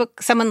audience for the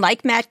book someone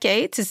like Matt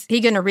Gaetz? Is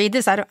he going to read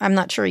this? I'm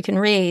not sure he can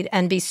read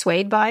and be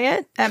swayed by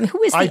it.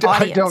 Who is the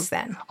audience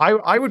then?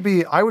 I would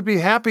be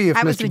happy if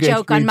Mr. Gaetz was a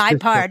joke on my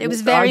part. It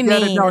was very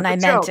mean, and I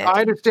meant it.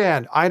 I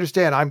understand.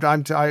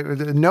 I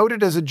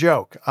noted as a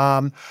joke.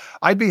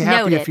 I'd be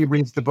happy if he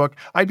reads the book.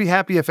 I'd be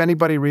happy if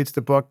anybody reads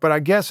the book. But I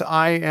guess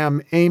I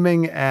am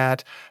aiming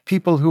at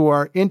people who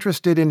are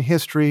interested in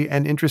history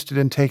and interested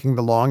in taking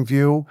the long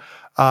view.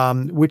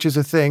 Which is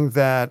a thing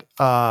that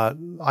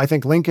I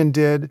think Lincoln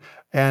did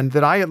and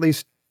that I at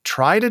least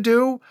try to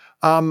do.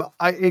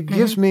 It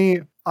gives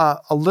me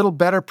a little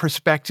better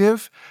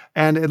perspective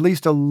and at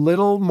least a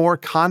little more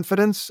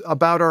confidence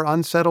about our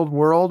unsettled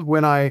world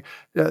when I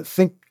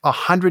think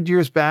 100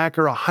 years back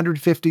or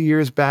 150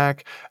 years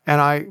back.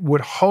 And I would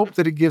hope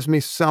that it gives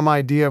me some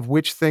idea of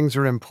which things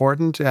are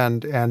important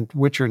and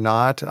which are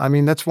not. I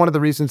mean, that's one of the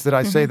reasons that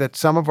I say that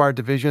some of our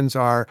divisions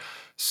are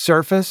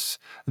surface.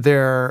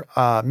 They're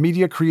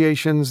media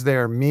creations.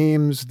 They're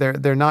memes.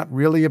 They're not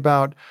really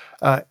about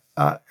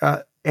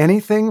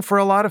anything for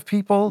a lot of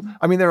people.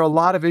 I mean, there are a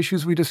lot of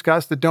issues we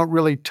discuss that don't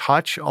really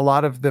touch a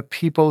lot of the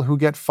people who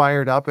get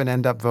fired up and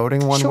end up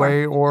voting one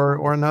way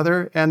or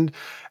another. And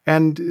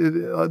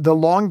the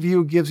long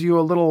view gives you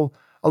a little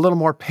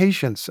more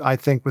patience, I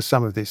think, with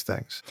some of these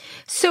things.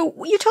 So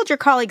you told your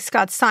colleague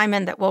Scott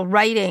Simon that while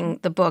writing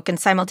the book and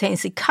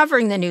simultaneously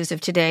covering the news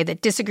of today,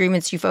 that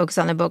disagreements you focus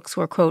on the books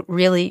were, quote,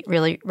 really,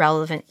 really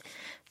relevant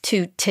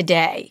to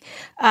today.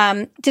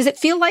 Does it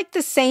feel like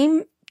the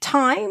same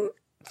time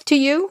to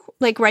you,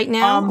 like right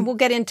now? We'll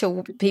get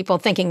into people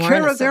thinking we're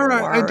in a civil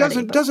war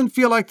already, doesn't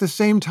feel like the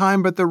same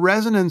time, but the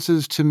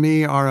resonances to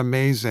me are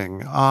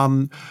amazing.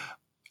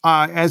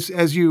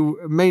 As you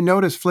may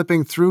notice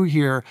flipping through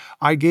here,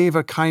 I gave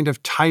a kind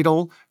of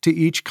title to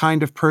each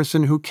kind of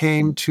person who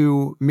came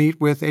to meet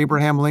with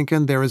Abraham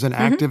Lincoln. There is an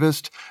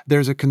activist,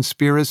 there's a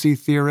conspiracy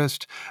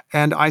theorist,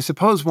 and I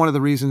suppose one of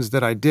the reasons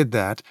that I did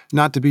that,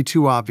 not to be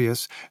too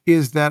obvious,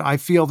 is that I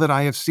feel that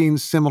I have seen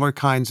similar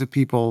kinds of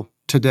people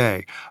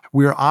today.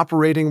 We're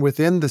operating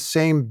within the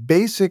same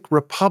basic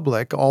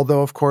republic,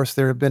 although, of course,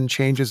 there have been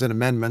changes and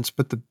amendments,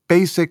 but the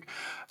basic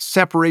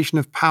separation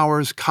of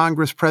powers,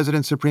 Congress,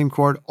 President, Supreme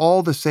Court,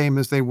 all the same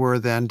as they were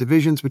then,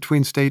 divisions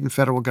between state and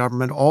federal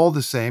government, all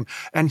the same,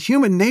 and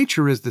human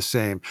nature is the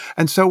same.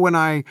 And so when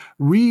I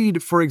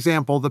read, for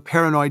example, the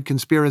paranoid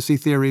conspiracy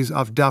theories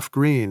of Duff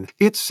Green,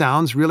 it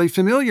sounds really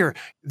familiar.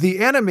 The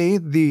enemy,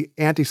 the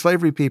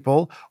anti-slavery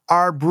people,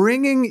 are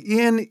bringing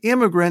in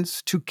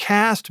immigrants to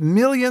cast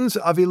millions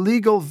of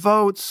illegal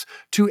votes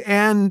to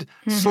end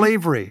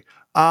slavery.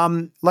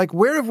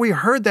 Where have we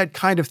heard that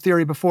kind of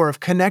theory before of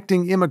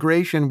connecting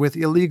immigration with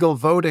illegal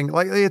voting?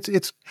 Like,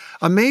 it's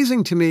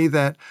amazing to me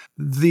that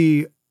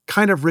the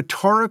kind of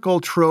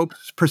rhetorical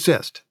tropes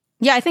persist.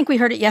 Yeah, I think we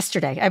heard it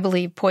yesterday, I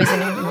believe,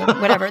 poisoning,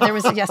 whatever. There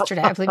was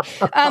yesterday, I believe.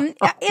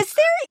 Is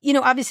there,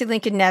 obviously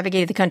Lincoln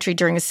navigated the country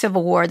during a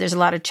civil war. There's a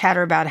lot of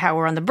chatter about how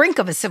we're on the brink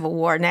of a civil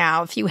war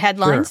now. A few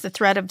headlines, The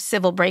Threat of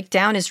Civil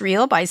Breakdown is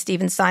Real by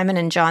Stephen Simon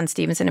and John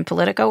Stevenson in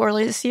Politico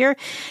earlier this year.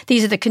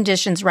 These are the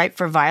conditions ripe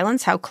for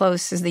violence. How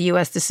close is the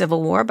U.S. to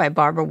civil war by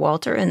Barbara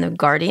Walter in The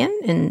Guardian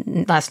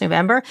in last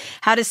November.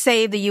 How to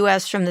Save the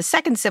U.S. from the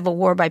Second Civil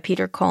War by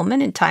Peter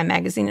Coleman in Time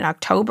magazine in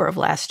October of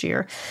last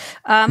year.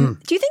 Do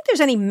you think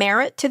there's any merit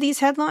to these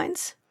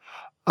headlines?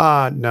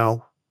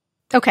 No.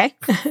 Okay.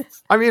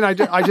 I mean,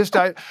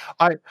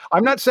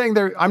 I'm not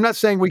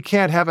saying we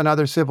can't have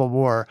another civil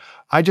war.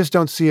 I just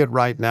don't see it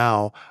right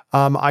now.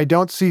 I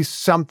don't see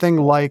something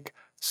like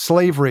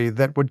slavery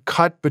that would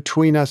cut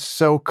between us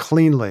so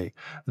cleanly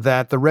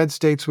that the red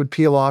states would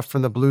peel off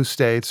from the blue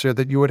states, or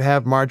that you would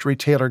have Marjorie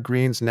Taylor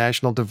Greene's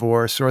national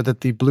divorce, or that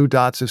the blue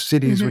dots of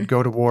cities would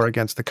go to war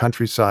against the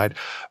countryside.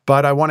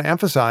 But I want to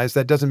emphasize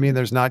that doesn't mean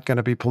there's not going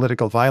to be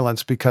political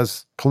violence,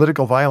 because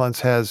political violence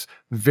has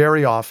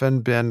very often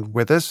been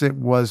with us. It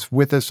was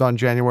with us on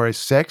January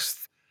 6th.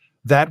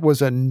 That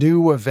was a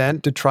new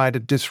event to try to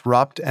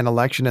disrupt an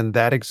election in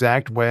that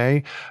exact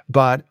way.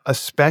 But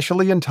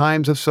especially in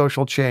times of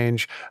social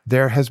change,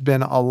 there has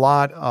been a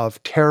lot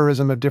of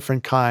terrorism of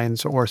different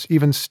kinds, or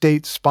even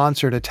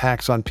state-sponsored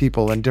attacks on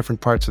people in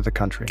different parts of the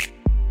country.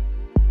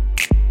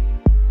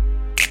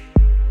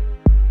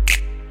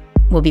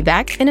 We'll be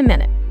back in a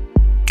minute.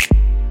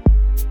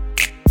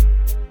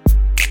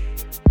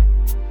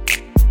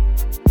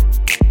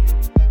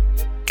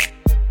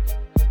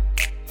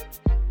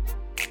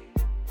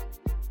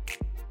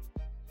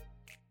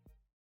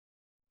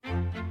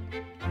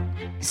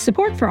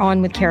 Support for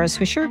On with Kara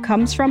Swisher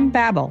comes from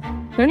Babbel.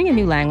 Learning a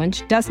new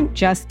language doesn't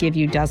just give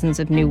you dozens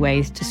of new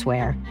ways to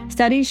swear.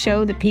 Studies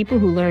show that people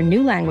who learn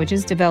new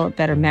languages develop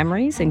better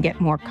memories and get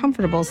more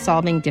comfortable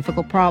solving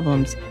difficult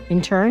problems.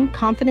 In turn,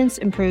 confidence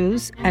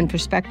improves and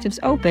perspectives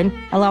open,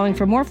 allowing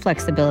for more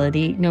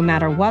flexibility no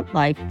matter what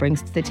life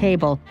brings to the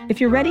table. If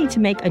you're ready to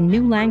make a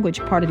new language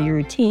part of your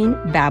routine,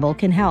 Babbel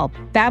can help.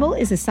 Babbel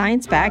is a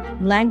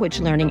science-backed language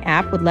learning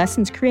app with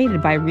lessons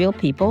created by real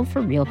people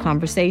for real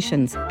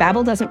conversations.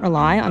 Babbel doesn't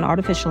rely on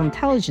artificial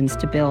intelligence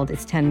to build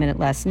its 10-minute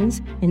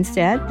lessons.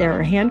 Instead, they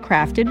are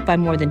handcrafted by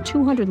more than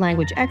 200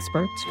 language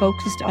experts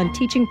focused on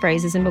teaching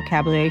phrases and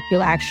vocabulary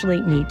you'll actually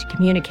need to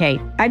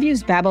communicate. I've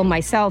used Babbel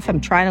myself. I'm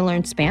trying to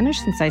learn Spanish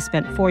since I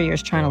spent 4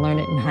 years trying to learn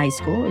it in high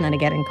school and then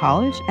again in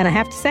college. And I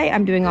have to say,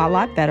 I'm doing a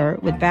lot better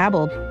with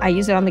Babbel. I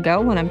use it on the go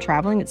when I'm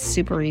traveling. It's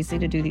super easy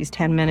to do these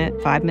 10-minute,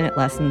 5-minute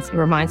lessons. It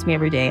reminds me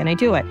every day, and I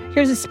do it.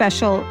 Here's a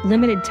special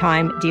limited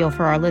time deal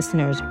for our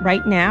listeners.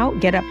 Right now,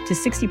 get up to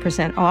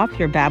 60% off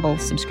your Babbel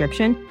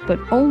subscription, but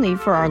only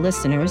for our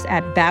listeners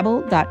at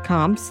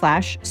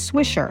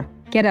babbel.com/swisher.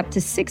 Get up to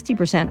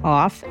 60%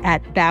 off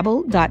at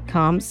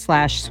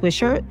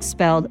babbel.com/swisher,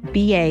 spelled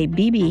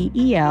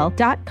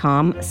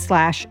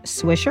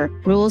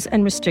BABBEL.com/swisher. Rules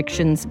and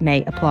restrictions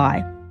may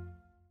apply.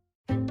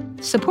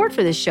 Support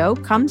for this show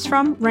comes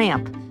from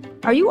Ramp.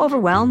 Are you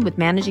overwhelmed with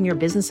managing your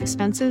business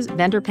expenses,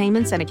 vendor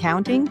payments, and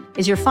accounting?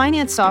 Is your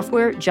finance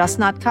software just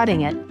not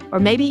cutting it? Or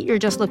maybe you're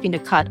just looking to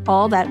cut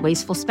all that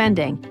wasteful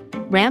spending.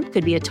 Ramp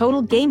could be a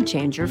total game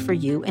changer for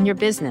you and your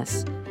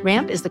business.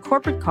 Ramp is the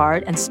corporate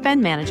card and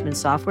spend management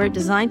software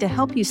designed to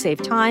help you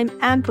save time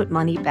and put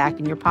money back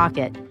in your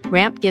pocket.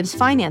 Ramp gives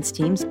finance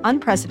teams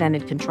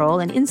unprecedented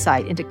control and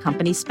insight into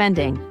company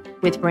spending.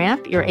 With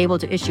Ramp, you're able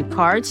to issue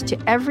cards to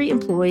every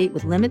employee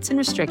with limits and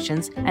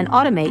restrictions and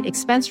automate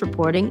expense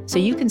reporting so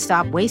you can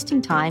stop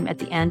wasting time at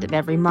the end of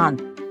every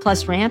month.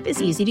 Plus, Ramp is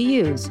easy to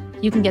use.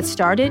 You can get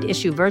started,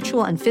 issue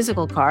virtual and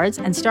physical cards,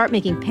 and start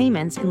making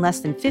payments in less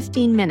than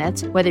 15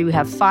 minutes, whether you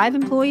have 5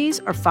 employees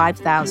or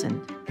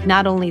 5,000.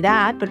 Not only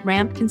that, but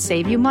Ramp can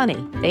save you money.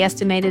 They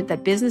estimated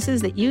that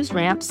businesses that use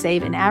Ramp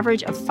save an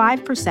average of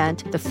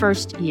 5% the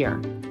first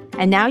year.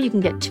 And now you can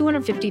get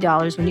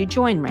 $250 when you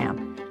join Ramp.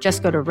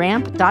 Just go to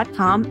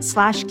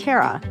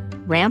ramp.com/Kara,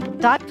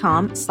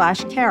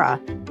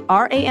 ramp.com/Kara,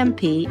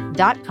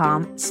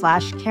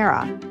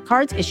 ramp.com/Kara.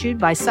 Cards issued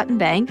by Sutton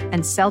Bank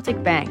and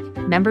Celtic Bank,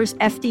 members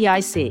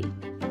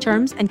FDIC.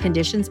 Terms and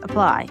conditions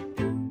apply.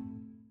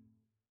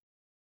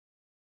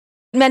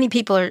 Many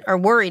people are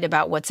worried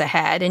about what's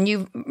ahead, and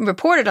you've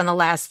reported on the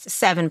last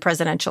 7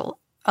 presidential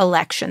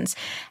elections.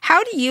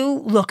 How do you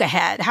look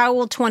ahead? How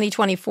will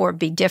 2024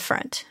 be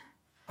different?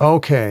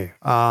 Okay,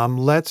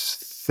 let's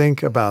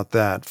think about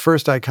that.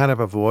 First, I kind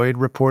of avoid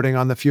reporting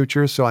on the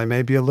future, so I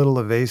may be a little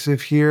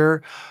evasive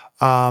here.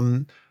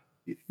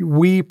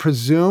 We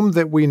presume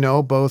that we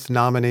know both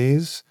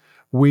nominees.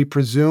 We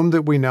presume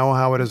that we know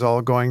how it is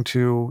all going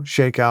to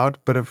shake out,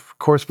 but of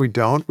course we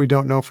don't. We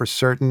don't know for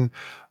certain.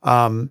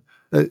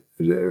 We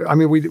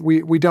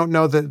don't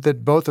know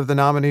that both of the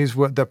nominees,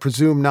 the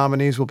presumed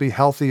nominees, will be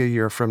healthy a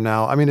year from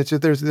now. I mean,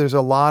 there's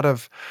a lot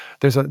of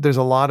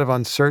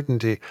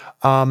uncertainty.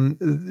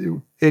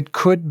 It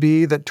could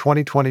be that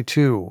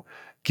 2022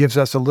 gives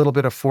us a little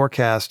bit of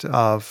forecast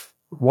of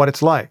what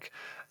it's like.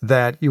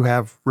 That you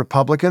have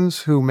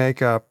Republicans who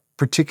make a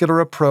particular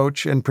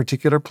approach in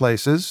particular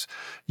places.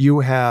 You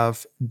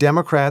have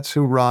Democrats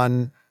who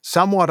run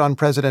somewhat on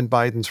President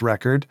Biden's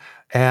record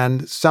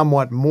and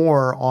somewhat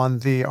more on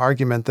the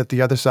argument that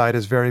the other side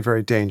is very,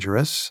 very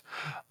dangerous.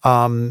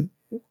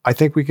 I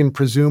think we can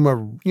presume a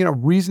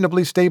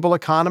reasonably stable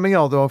economy,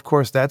 although of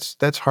course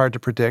that's hard to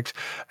predict.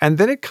 And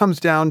then it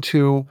comes down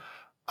to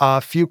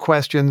a few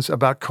questions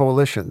about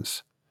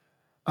coalitions.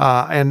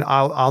 And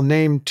I'll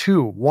name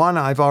 2. One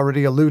I've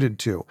already alluded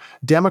to.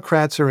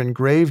 Democrats are in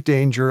grave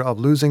danger of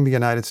losing the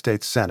United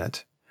States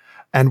Senate.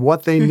 And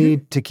what they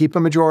need to keep a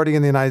majority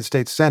in the United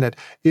States Senate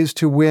is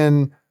to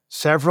win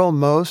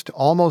almost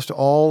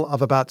all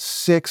of about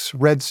 6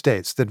 red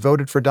states that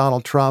voted for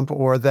Donald Trump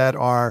or that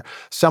are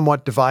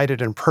somewhat divided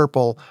in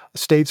purple,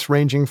 states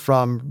ranging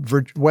from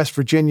West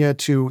Virginia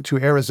to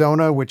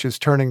Arizona, which is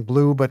turning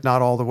blue, but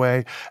not all the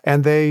way.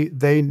 And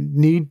they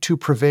need to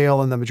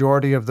prevail in the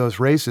majority of those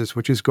races,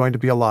 which is going to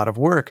be a lot of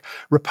work.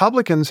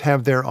 Republicans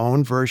have their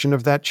own version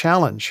of that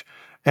challenge.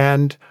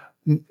 And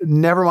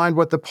never mind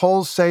what the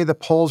polls say. The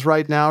polls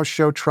right now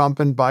show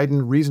Trump and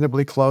Biden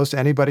reasonably close.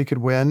 Anybody could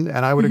win.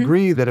 And I would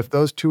agree that if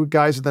those 2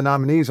 guys are the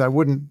nominees, I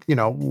wouldn't,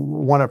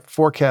 want to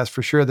forecast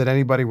for sure that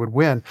anybody would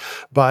win.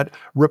 But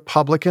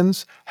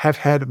Republicans have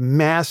had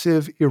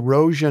massive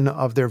erosion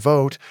of their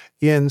vote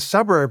in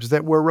suburbs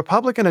that were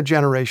Republican a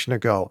generation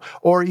ago,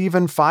 or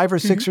even 5 or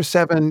 6 or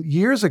 7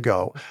 years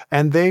ago.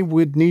 And they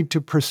would need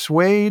to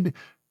persuade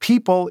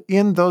people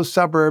in those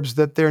suburbs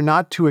that they're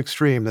not too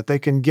extreme, that they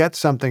can get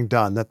something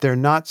done, that they're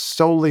not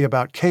solely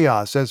about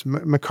chaos, as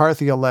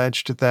McCarthy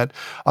alleged that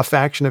a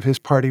faction of his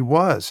party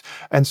was.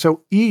 And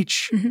so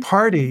each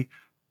party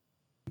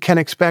can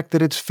expect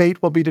that its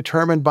fate will be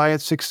determined by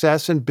its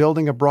success in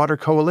building a broader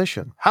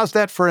coalition. How's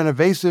that for an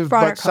evasive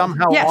but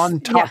somehow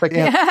on-topic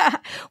answer?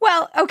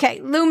 Well,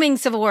 okay, looming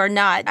civil war or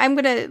not, I'm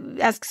going to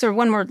ask sort of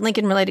one more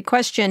Lincoln-related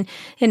question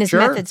in his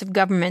methods of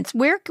government.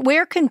 Where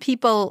can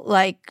people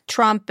like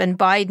Trump and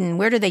Biden,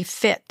 where do they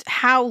fit?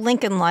 How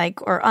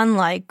Lincoln-like or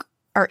unlike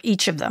are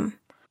each of them?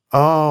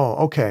 Oh,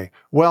 okay.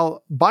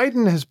 Well,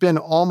 Biden has been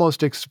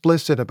almost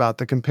explicit about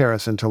the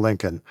comparison to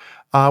Lincoln,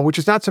 which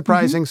is not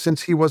surprising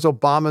since he was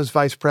Obama's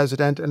vice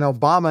president, and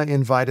Obama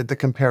invited the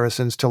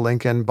comparisons to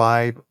Lincoln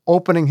by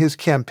opening his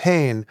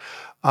campaign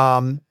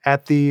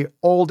at the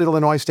old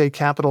Illinois state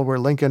capitol where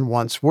Lincoln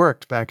once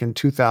worked back in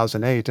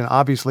 2008. And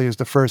obviously, as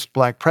the first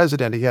Black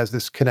president, he has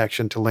this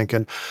connection to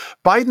Lincoln.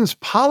 Biden's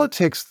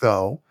politics,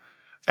 though,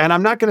 and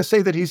I'm not going to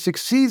say that he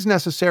succeeds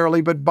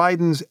necessarily, but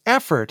Biden's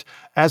effort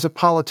as a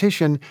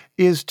politician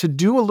is to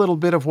do a little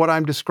bit of what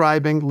I'm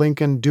describing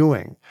Lincoln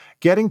doing,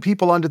 getting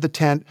people under the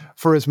tent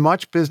for as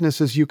much business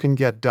as you can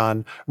get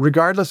done,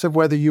 regardless of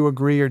whether you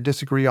agree or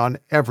disagree on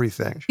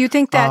everything. You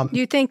think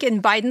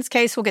in Biden's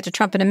case, we'll get to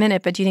Trump in a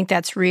minute, but do you think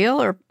that's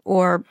real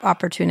or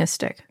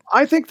opportunistic?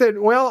 I think that,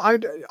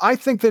 I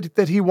think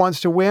that he wants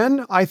to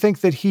win. I think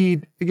that he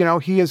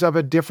is of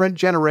a different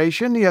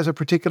generation. He has a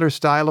particular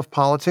style of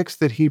politics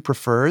that he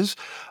prefers,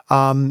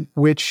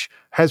 which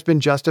has been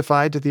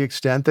justified to the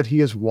extent that he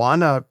has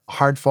won a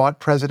hard-fought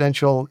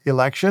presidential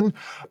election.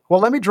 Well,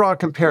 let me draw a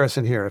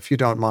comparison here, if you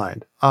don't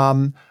mind.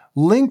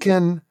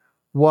 Lincoln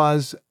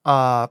was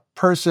a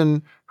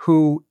person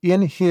who,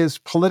 in his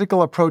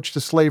political approach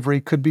to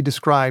slavery, could be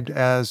described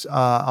as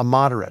a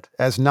moderate,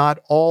 as not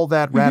all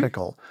that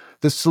radical.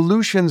 The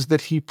solutions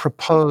that he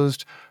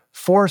proposed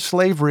for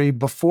slavery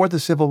before the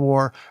Civil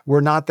War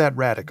were not that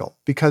radical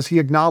because he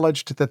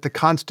acknowledged that the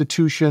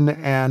Constitution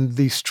and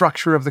the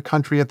structure of the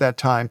country at that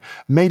time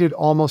made it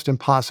almost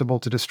impossible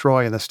to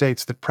destroy in the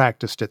states that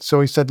practiced it. So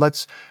he said,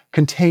 let's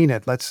contain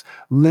it. Let's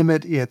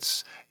limit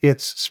its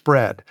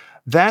spread.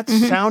 That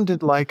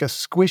sounded like a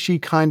squishy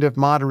kind of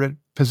moderate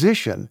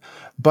position,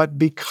 but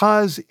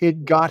because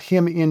it got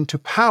him into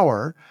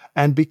power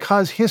and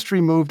because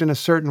history moved in a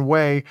certain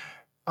way,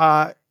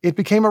 it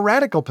became a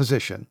radical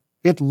position.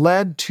 it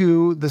led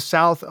to the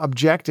South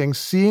objecting,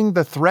 seeing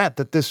the threat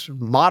that this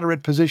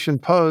moderate position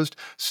posed,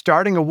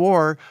 starting a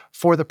war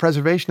for the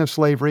preservation of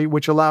slavery,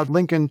 which allowed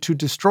Lincoln to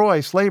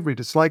destroy slavery,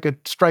 to strike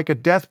a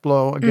death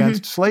blow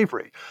against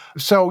slavery.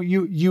 So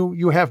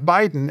you have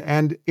Biden,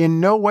 and in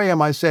no way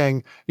am I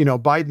saying,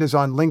 Biden is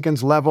on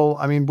Lincoln's level.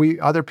 I mean,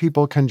 other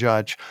people can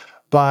judge.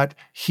 But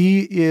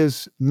he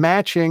is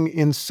matching,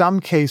 in some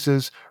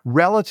cases,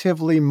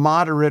 relatively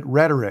moderate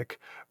rhetoric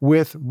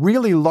with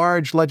really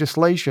large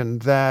legislation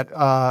that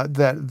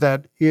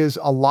is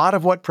a lot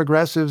of what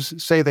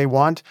progressives say they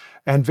want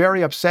and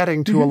very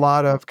upsetting to a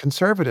lot of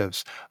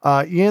conservatives.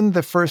 In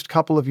the first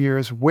couple of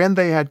years, when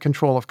they had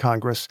control of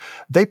Congress,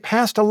 they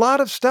passed a lot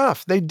of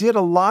stuff. They did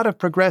a lot of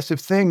progressive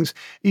things,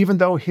 even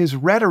though his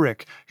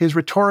rhetoric, his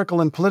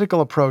rhetorical and political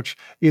approach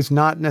is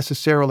not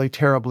necessarily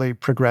terribly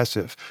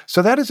progressive.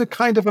 So that is a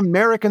kind of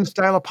American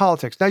style of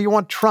politics. Now you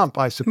want Trump,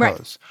 I suppose.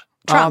 Right.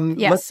 Trump,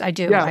 yes, I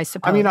do. Yeah. I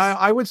suppose. I mean,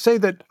 I would say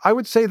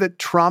that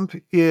Trump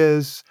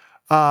is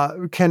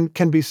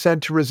can be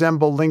said to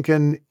resemble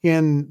Lincoln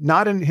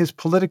not in his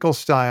political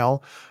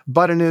style,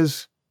 but in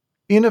his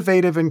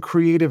innovative and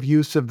creative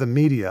use of the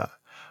media.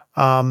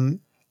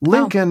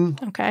 Lincoln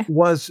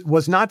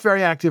was not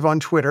very active on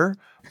Twitter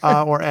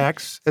or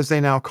X, as they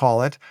now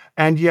call it,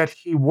 and yet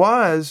he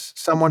was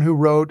someone who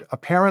wrote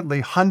apparently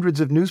hundreds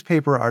of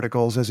newspaper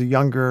articles as a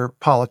younger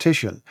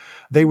politician.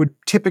 They would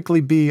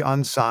typically be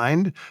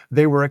unsigned.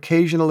 They were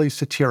occasionally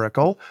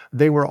satirical.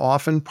 They were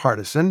often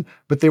partisan,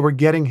 but they were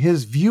getting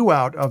his view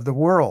out of the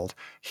world.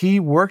 He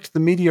worked the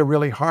media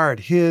really hard.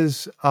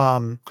 His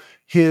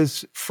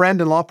friend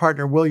and law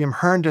partner, William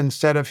Herndon,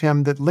 said of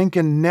him that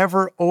Lincoln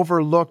never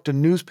overlooked a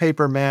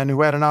newspaper man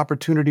who had an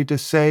opportunity to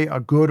say a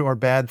good or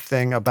bad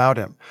thing about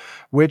him,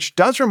 which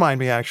does remind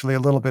me actually a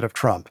little bit of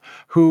Trump,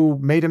 who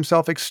made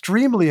himself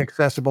extremely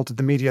accessible to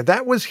the media.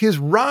 That was his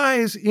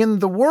rise in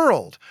the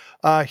world.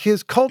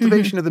 His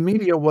cultivation of the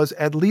media was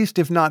at least,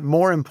 if not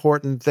more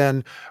important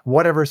than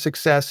whatever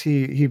success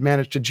he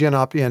managed to gin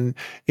up in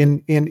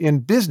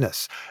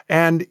business.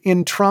 And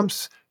in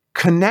Trump's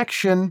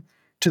connection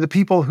to the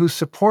people who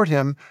support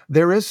him,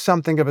 there is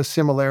something of a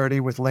similarity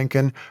with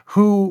Lincoln,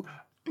 who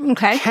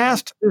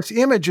cast this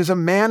image as a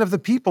man of the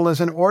people, as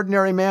an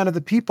ordinary man of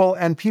the people,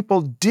 and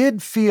people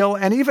did feel,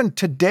 and even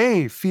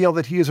today feel,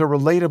 that he is a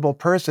relatable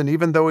person,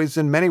 even though he's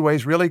in many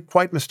ways really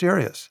quite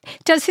mysterious.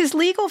 Does his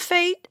legal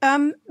fate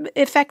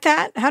affect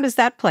that? How does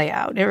that play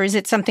out? Or is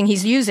it something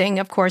he's using?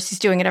 Of course, he's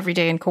doing it every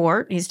day in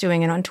court. He's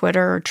doing it on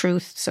Twitter or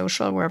Truth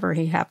Social, wherever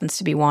he happens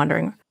to be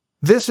wandering.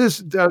 This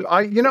is,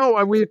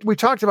 we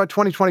talked about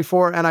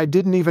 2024, and I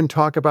didn't even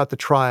talk about the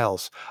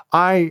trials.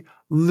 I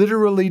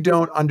literally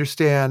don't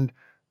understand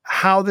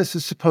how this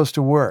is supposed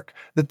to work,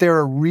 that there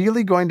are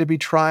really going to be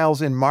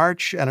trials in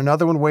March and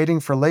another one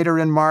waiting for later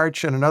in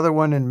March and another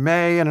one in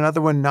May and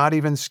another one not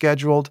even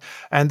scheduled.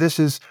 And this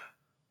is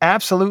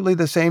absolutely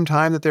the same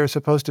time that there are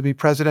supposed to be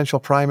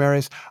presidential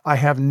primaries. I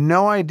have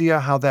no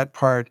idea how that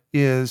part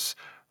is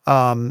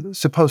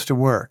supposed to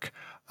work.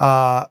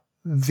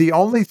 The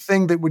only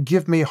thing that would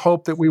give me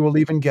hope that we will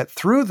even get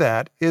through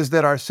that is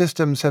that our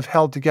systems have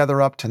held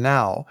together up to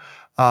now.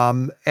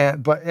 And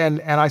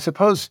I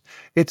suppose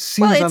it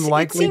seems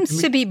unlikely. It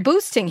seems to be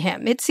boosting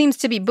him. It seems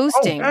to be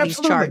boosting these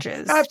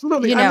charges.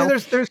 Absolutely. I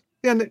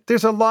mean,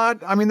 there's a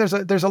lot. I mean,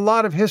 there's a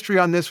lot of history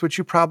on this, which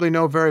you probably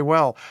know very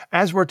well.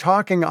 As we're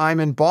talking, I'm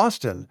in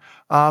Boston,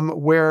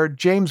 where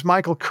James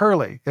Michael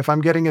Curley, if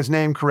I'm getting his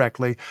name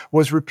correctly,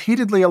 was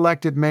repeatedly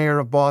elected mayor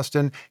of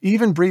Boston,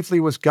 even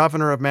briefly was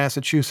governor of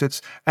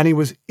Massachusetts, and he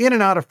was in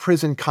and out of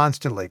prison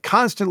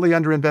constantly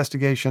under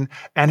investigation,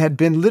 and had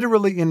been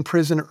literally in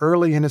prison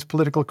early in his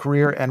political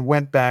career and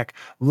went back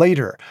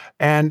later.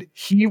 And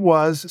he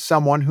was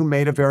someone who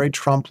made a very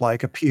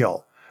Trump-like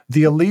appeal.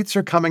 The elites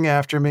are coming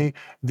after me.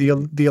 The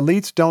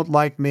elites don't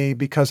like me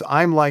because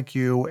I'm like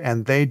you,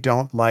 and they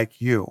don't like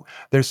you.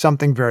 There's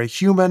something very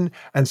human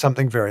and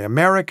something very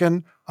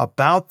American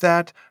about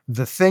that.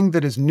 The thing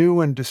that is new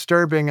and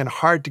disturbing and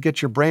hard to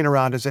get your brain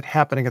around is it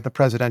happening at the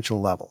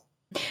presidential level.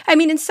 I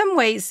mean, in some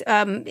ways,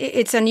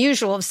 it's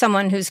unusual if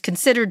someone who's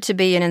considered to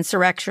be an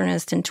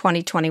insurrectionist in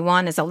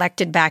 2021 is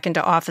elected back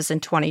into office in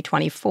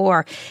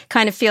 2024.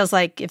 Kind of feels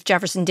like if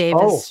Jefferson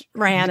Davis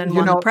ran and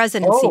won the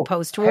presidency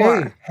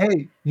post-war.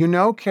 Hey,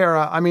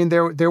 Kara, I mean,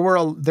 there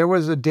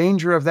was a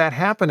danger of that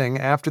happening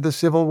after the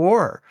Civil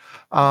War.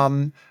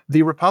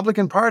 The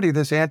Republican Party,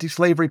 this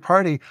anti-slavery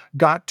party,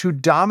 got to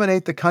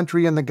dominate the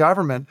country and the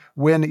government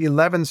when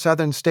 11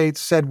 southern states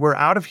said, we're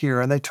out of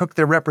here, and they took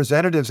their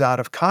representatives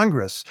out of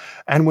Congress.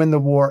 And when the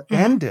war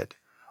ended,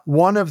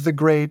 one of the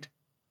great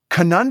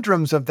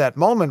conundrums of that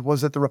moment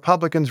was that the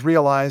Republicans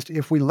realized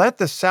if we let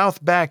the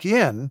South back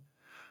in,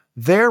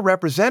 their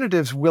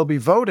representatives will be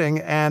voting,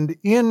 and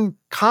in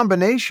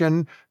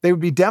combination, they would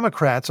be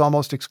Democrats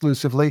almost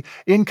exclusively.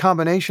 In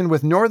combination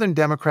with Northern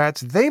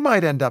Democrats, they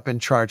might end up in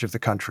charge of the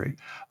country.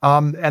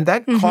 And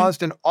that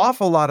caused an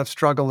awful lot of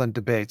struggle and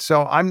debate.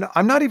 So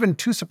I'm not even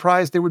too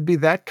surprised there would be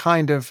that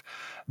kind of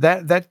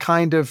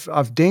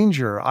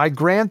danger. I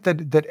grant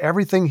that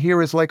everything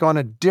here is like on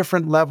a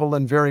different level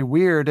and very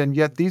weird, and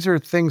yet these are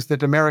things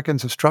that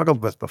Americans have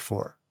struggled with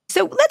before.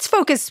 So let's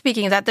focus,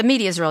 speaking of that, the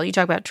media's role. You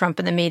talk about Trump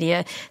and the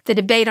media. The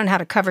debate on how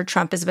to cover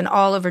Trump has been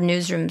all over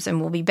newsrooms and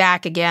will be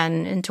back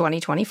again in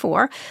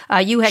 2024.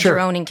 You had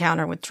your own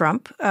encounter with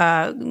Trump,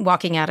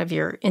 walking out of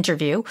your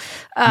interview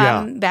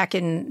back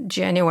in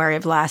January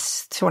of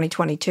last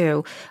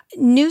 2022.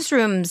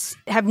 Newsrooms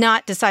have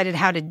not decided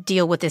how to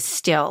deal with this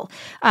still.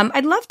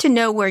 I'd love to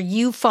know where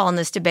you fall in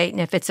this debate and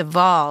if it's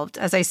evolved.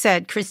 As I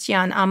said,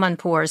 Christiane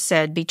Amanpour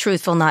said, be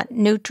truthful, not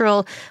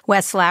neutral.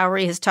 Wes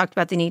Lowery has talked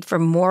about the need for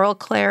moral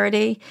clarity.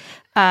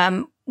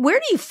 Where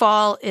do you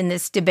fall in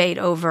this debate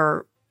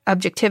over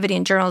objectivity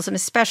in journalism,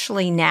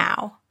 especially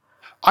now?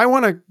 I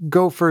want to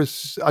go for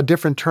a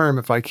different term,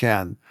 if I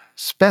can.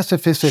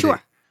 Specificity.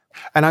 Sure.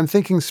 And I'm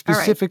thinking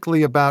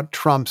specifically about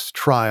Trump's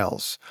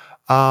trials.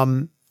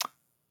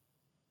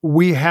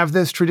 We have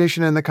this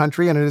tradition in the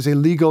country, and it is a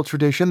legal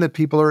tradition that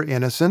people are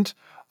innocent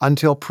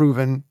until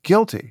proven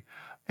guilty.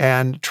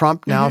 And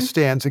Trump now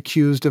stands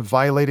accused of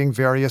violating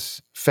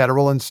various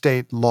federal and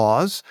state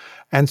laws,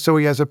 and so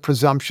he has a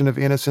presumption of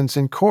innocence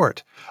in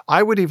court.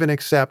 I would even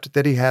accept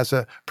that he has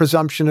a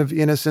presumption of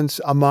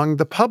innocence among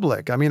the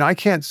public. I mean, I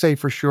can't say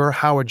for sure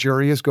how a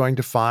jury is going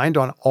to find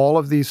on all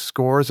of these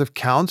scores of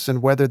counts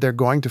and whether they're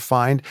going to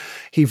find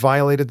he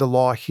violated the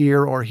law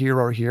here or here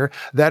or here.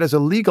 That is a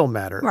legal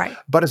matter. Right.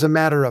 But as a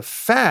matter of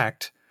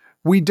fact,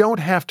 we don't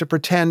have to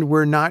pretend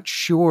we're not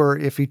sure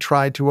if he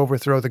tried to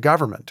overthrow the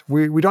government.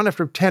 We don't have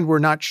to pretend we're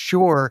not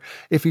sure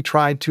if he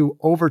tried to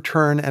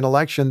overturn an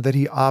election that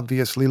he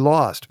obviously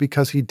lost,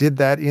 because he did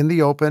that in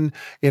the open,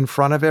 in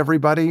front of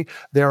everybody.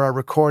 There are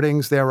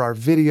recordings, there are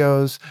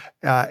videos.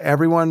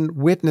 Everyone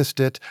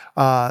witnessed it.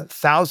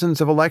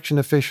 Thousands of election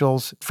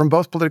officials from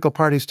both political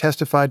parties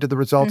testified to the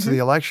results of the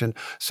election.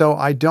 So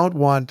I don't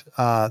want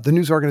the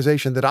news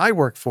organization that I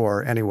work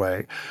for,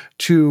 anyway,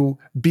 to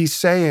be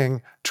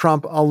saying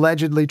Trump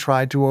allegedly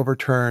tried to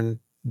overturn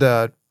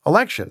the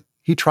election.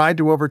 He tried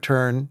to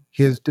overturn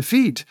his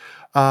defeat.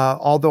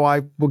 Although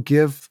I will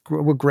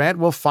grant,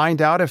 we'll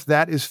find out if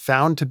that is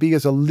found to be,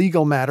 as a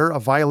legal matter, a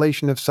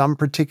violation of some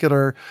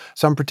particular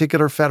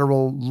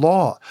federal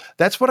law.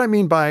 That's what I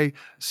mean by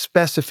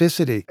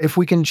specificity. If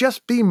we can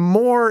just be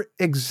more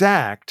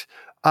exact,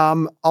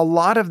 a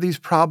lot of these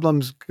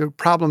problems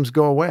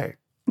go away.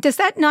 Does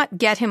that not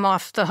get him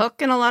off the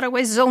hook in a lot of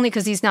ways? It's only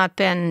because he's not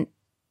been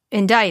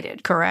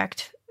indicted,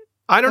 correct?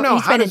 I don't know.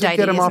 How does it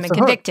get him off the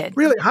hook?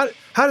 Really, how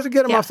does it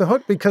get him off the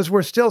hook? Because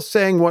we're still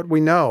saying what we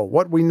know.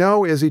 What we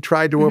know is he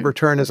tried to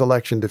overturn his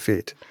election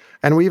defeat.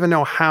 And we even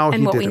know how he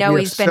did it. And what we know,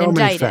 he's been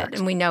indicted.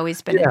 And we know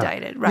he's been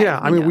indicted, right?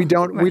 Yeah, we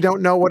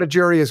don't know what a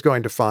jury is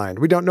going to find.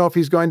 We don't know if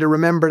he's going to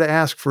remember to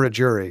ask for a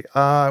jury.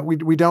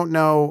 We don't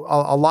know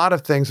a lot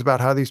of things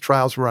about how these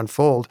trials will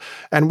unfold.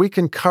 And we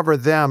can cover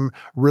them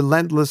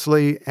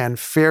relentlessly and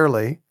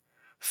fairly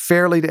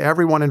to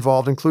everyone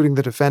involved, including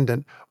the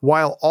defendant,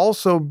 while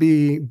also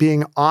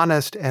being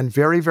honest and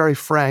very, very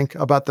frank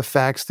about the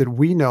facts that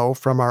we know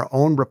from our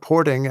own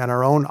reporting and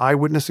our own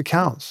eyewitness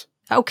accounts.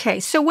 Okay,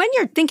 so when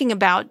you're thinking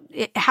about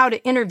how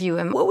to interview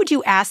him, what would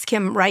you ask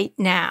him right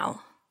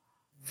now?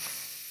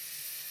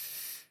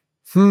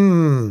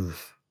 Let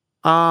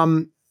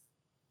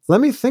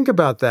me think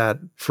about that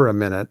for a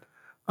minute.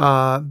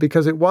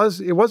 Because it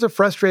was a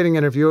frustrating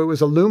interview. It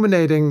was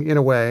illuminating in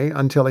a way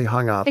until he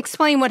hung up.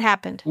 Explain what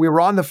happened. We were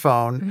on the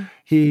phone.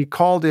 He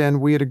called in.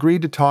 We had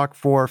agreed to talk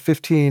for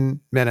 15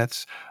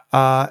 minutes.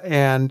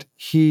 And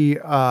he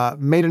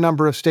made a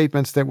number of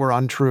statements that were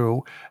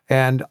untrue.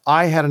 And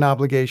I had an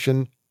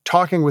obligation,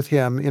 talking with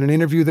him in an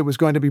interview that was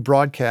going to be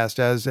broadcast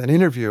as an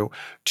interview,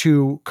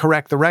 to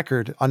correct the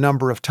record a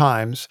number of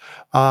times.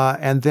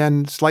 And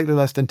then slightly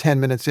less than 10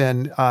 minutes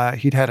in,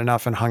 he'd had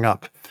enough and hung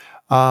up.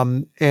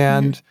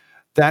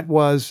 That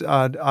was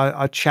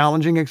a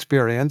challenging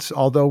experience,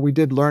 although we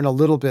did learn a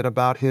little bit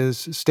about his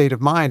state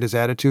of mind, his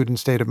attitude and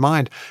state of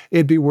mind.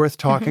 It'd be worth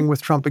talking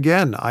with Trump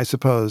again, I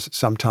suppose,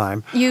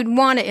 sometime. You'd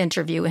want to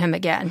interview him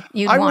again.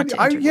 I would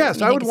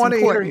want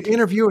to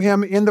interview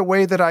him in the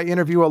way that I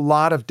interview a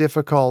lot of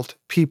difficult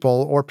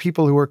people or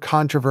people who are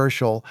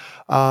controversial.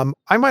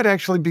 I might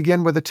actually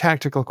begin with a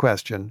tactical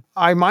question.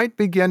 I might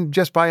begin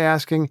just by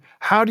asking,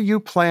 how do you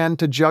plan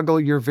to juggle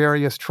your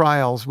various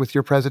trials with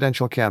your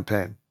presidential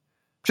campaign?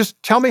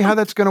 Just tell me how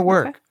that's going to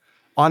work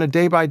on a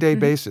day-by-day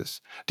basis.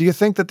 Do you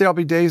think that there'll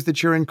be days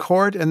that you're in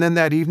court and then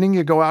that evening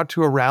you go out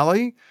to a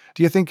rally?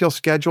 Do you think you'll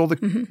schedule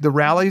the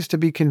rallies to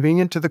be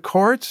convenient to the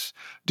courts?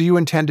 Do you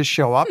intend to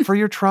show up for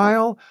your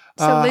trial?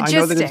 So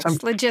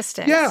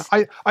logistics. Yeah,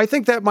 I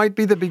think that might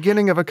be the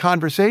beginning of a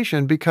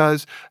conversation,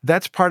 because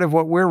that's part of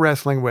what we're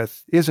wrestling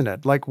with, isn't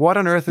it? Like, what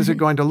on earth is it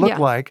going to look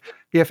like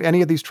if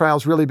any of these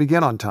trials really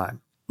begin on time?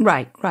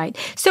 Right, right.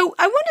 So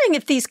I'm wondering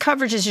if these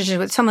coverages usually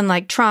with someone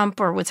like Trump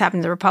or what's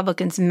happened to the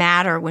Republicans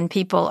matter when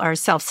people are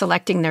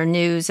self-selecting their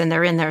news and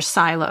they're in their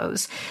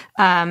silos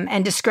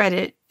and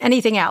discredit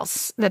anything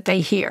else that they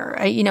hear.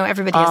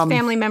 Everybody has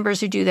family members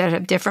who do that,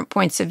 have different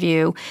points of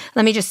view.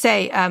 Let me just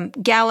say,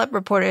 Gallup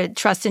reported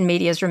trust in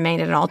media has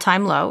remained at an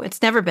all-time low.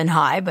 It's never been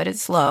high, but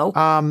it's low.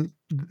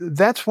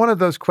 That's one of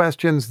those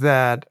questions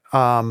that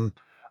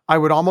I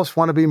would almost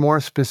want to be more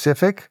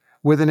specific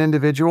with an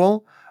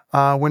individual.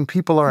 When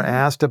people are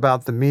asked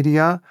about the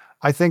media,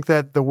 I think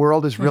that the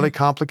world is really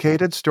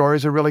complicated.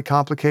 Stories are really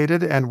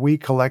complicated, and we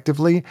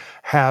collectively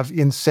have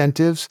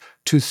incentives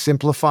to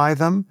simplify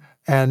them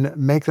and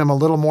make them a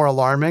little more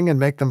alarming and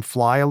make them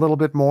fly a little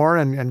bit more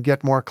and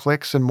get more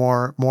clicks and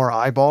more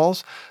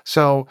eyeballs.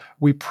 So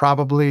we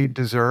probably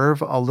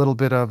deserve a little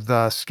bit of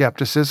the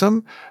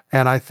skepticism.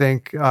 And I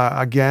think,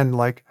 again,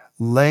 like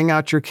laying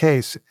out your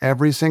case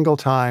every single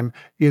time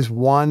is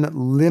one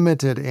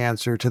limited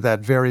answer to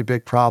that very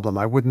big problem.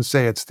 I wouldn't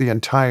say it's the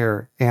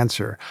entire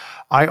answer.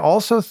 I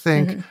also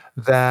think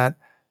that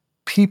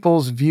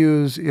people's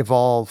views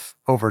evolve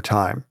over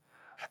time.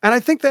 And I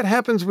think that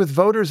happens with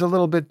voters a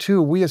little bit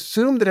too. We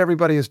assume that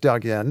everybody is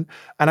dug in,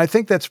 and I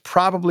think that's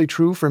probably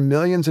true for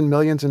millions and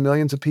millions and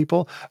millions of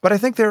people. But I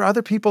think there are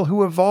other people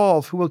who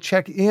evolve, who will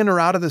check in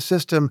or out of the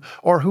system,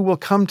 or who will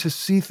come to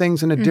see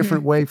things in a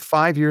different way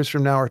 5 years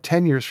from now or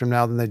 10 years from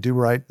now than they do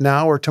right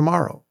now or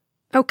tomorrow.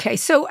 Okay,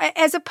 so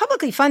as a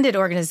publicly funded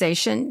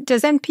organization,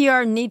 does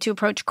NPR need to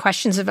approach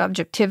questions of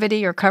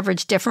objectivity or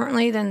coverage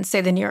differently than,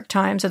 say, the New York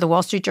Times or the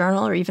Wall Street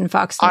Journal or even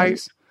Fox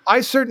News?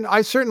 I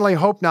certainly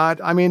hope not.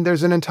 I mean,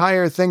 there's an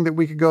entire thing that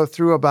we could go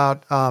through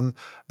about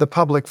the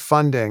public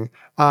funding.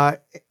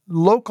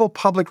 Local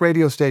public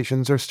radio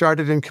stations are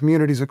started in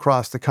communities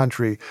across the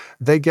country.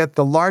 They get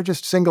the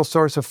largest single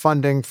source of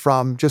funding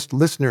from just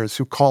listeners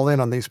who call in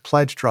on these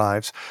pledge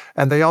drives.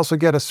 And they also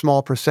get a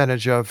small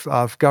percentage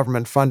of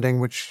government funding,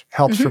 which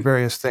helps for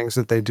various things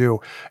that they do.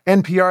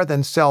 NPR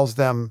then sells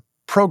them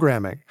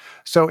programming.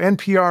 So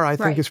NPR, I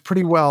think, is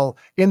pretty well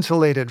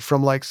insulated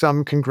from like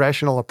some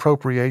congressional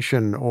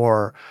appropriation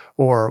or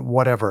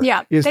whatever.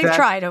 Yeah, they've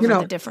tried over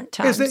the different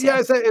times. Is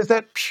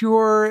that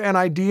pure and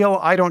ideal?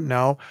 I don't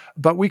know.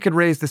 But we could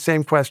raise the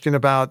same question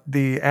about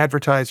the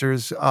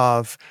advertisers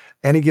of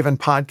any given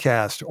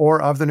podcast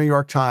or of the New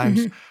York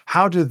Times.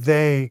 How do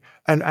they,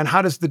 and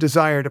how does the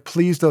desire to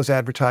please those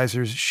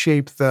advertisers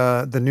shape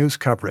the news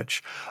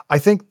coverage? I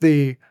think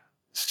the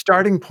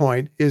starting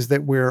point is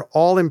that we're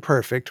all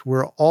imperfect,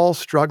 we're all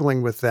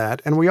struggling with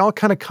that, and we all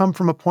kind of come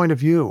from a point of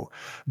view.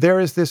 There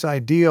is this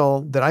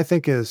ideal that I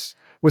think was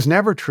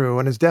never true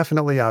and is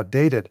definitely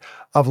outdated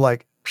of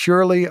like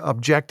purely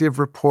objective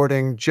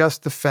reporting,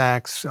 just the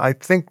facts. I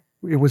think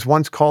it was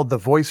once called the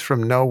voice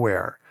from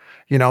nowhere.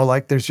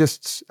 Like there's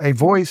just a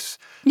voice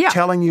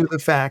telling you the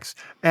facts.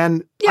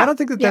 And I don't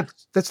think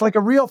that's like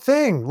a real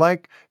thing.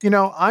 Like,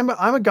 I'm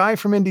a guy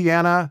from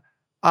Indiana.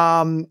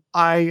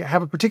 I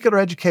have a particular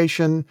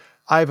education.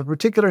 I have a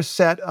particular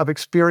set of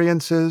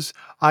experiences.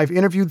 I've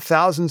interviewed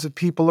thousands of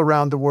people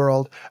around the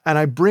world, and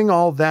I bring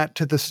all that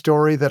to the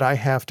story that I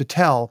have to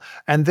tell.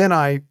 And then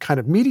I kind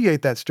of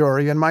mediate that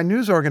story in my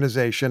news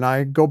organization.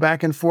 I go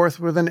back and forth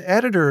with an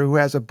editor who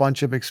has a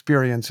bunch of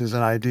experiences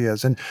and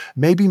ideas, and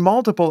maybe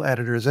multiple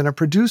editors and a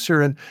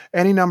producer and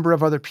any number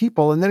of other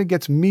people. And then it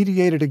gets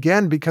mediated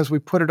again because we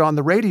put it on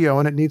the radio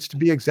and it needs to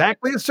be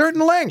exactly a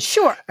certain length.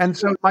 Sure. And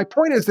so my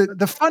point is that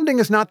the funding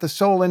is not the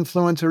sole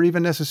influence or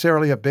even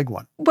necessarily a big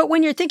one. But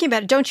when you're thinking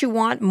about it, don't you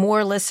want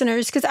more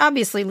listeners? Because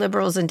obviously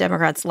liberals and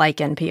Democrats like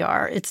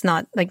NPR. It's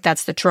not like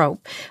that's the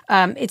trope.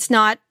 It's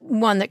not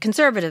one that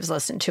conservatives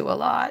listen to a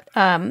lot.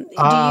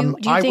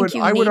 Do you think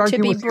you need to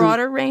be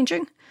broader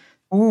ranging?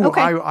 Ooh,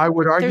 okay. I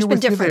would argue There's been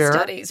with you different there.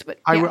 studies, but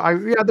the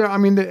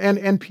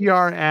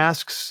NPR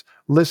asks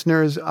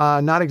listeners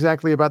not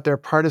exactly about their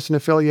partisan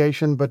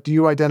affiliation, but do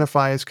you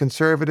identify as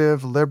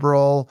conservative,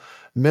 liberal,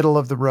 middle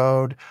of the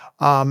road?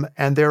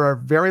 And there are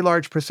very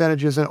large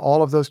percentages in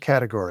all of those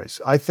categories.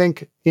 I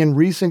think in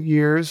recent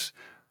years,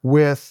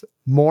 with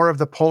more of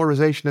the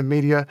polarization of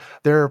media,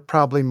 there are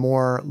probably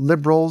more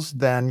liberals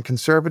than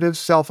conservatives,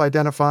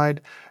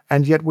 self-identified,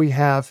 and yet we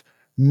have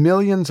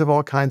millions of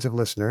all kinds of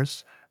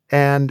listeners.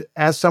 And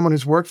as someone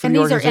who's worked for the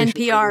organization... And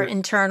these are NPR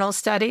internal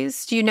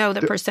studies? Do you know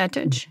the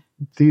percentage?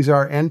 These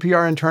are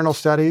NPR internal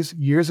studies.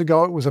 Years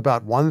ago, it was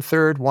about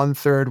 1/3,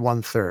 1/3,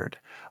 1/3.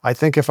 I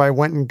think if I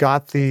went and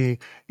got the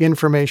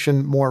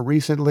information more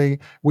recently,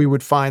 we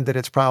would find that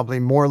it's probably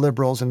more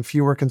liberals and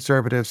fewer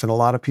conservatives and a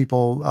lot of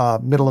people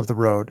middle of the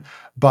road.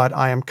 But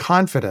I am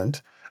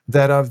confident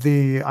that of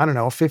the,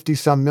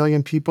 50-some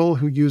million people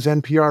who use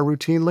NPR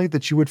routinely,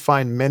 that you would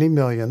find many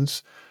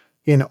millions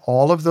in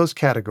all of those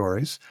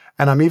categories.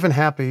 And I'm even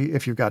happy,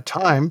 if you've got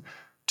time,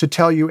 to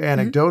tell you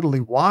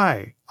anecdotally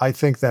why I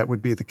think that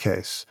would be the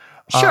case.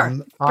 Sure.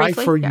 I've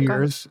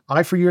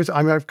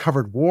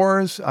covered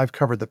wars. I've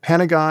covered the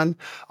Pentagon.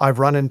 I've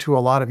run into a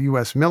lot of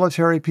U.S.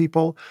 military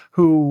people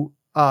who,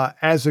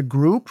 as a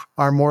group,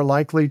 are more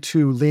likely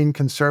to lean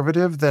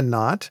conservative than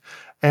not.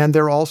 And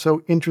they're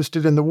also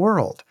interested in the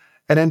world.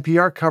 And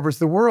NPR covers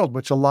the world,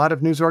 which a lot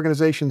of news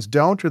organizations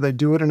don't, or they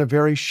do it in a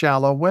very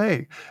shallow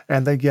way.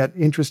 And they get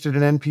interested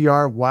in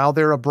NPR while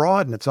they're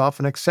abroad, and it's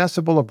often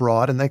accessible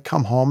abroad, and they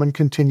come home and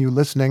continue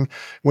listening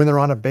when they're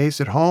on a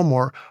base at home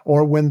or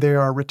when they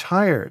are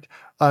retired.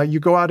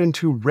 You go out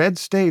into red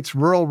states,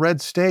 rural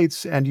red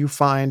states, and you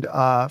find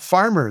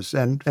farmers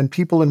and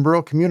people in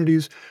rural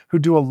communities who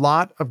do a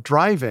lot of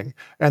driving,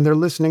 and they're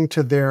listening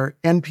to their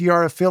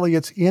NPR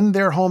affiliates in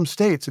their home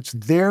states. It's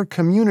their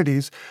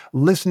communities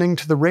listening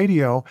to the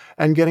radio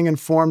and getting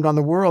informed on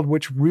the world,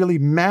 which really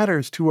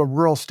matters to a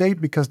rural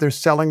state because they're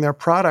selling their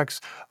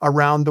products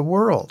around the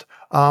world.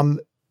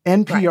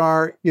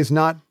 NPR is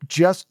not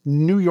just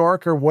New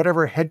York or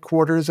whatever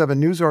headquarters of a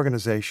news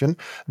organization.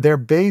 They're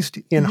based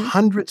in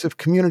hundreds of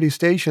community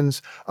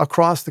stations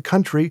across the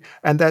country,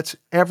 and that's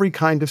every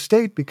kind of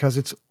state because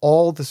it's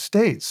all the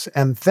states.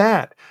 And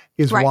that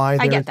is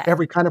why there's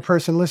every kind of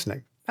person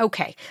listening.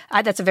 Okay.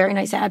 That's a very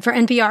nice ad for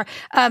NPR.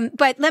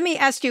 But let me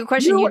ask you a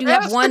question. You do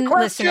have one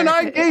listener.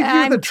 I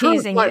gave you the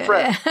truth, my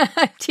friend.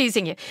 I'm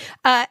teasing you.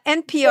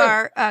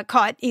 NPR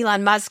caught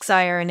Elon Musk's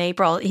ire in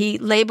April. He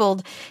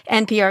labeled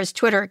NPR's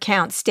Twitter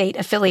account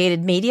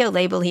state-affiliated media, a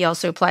label he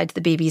also applied to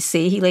the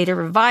BBC. He later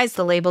revised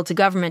the label to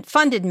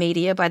government-funded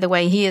media. By the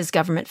way, he is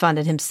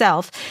government-funded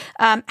himself.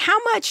 How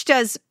much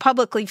does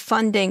publicly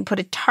funding put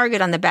a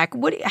target on the back?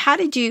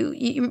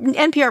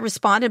 NPR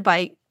responded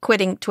by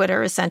quitting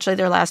Twitter, essentially.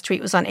 Their last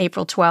tweet was on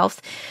April 12th.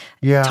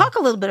 Yeah. Talk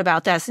a little bit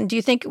about this, and do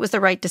you think it was the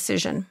right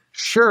decision?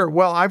 Sure.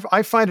 Well,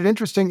 I find it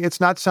interesting. It's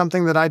not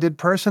something that I did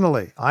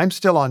personally. I'm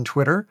still on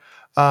Twitter,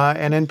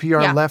 and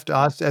NPR left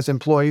us as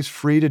employees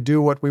free to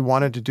do what we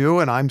wanted to do,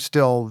 and I'm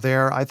still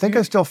there. I think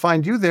I still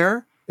find you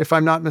there, if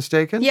I'm not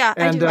mistaken. Yeah,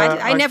 I do.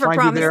 I never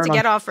promised to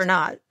get off or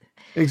not.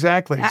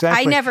 Exactly.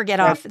 I never get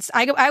off.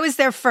 I was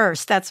there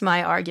first. That's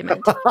my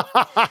argument.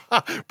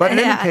 But in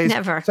any case,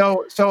 never.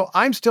 So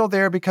I'm still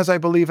there because I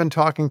believe in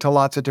talking to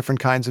lots of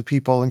different kinds of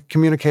people and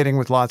communicating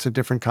with lots of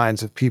different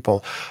kinds of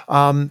people.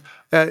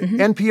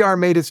 NPR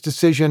made its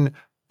decision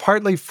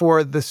partly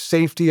for the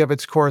safety of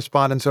its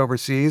correspondents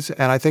overseas.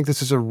 And I think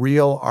this is a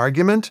real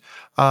argument.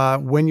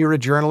 When you're a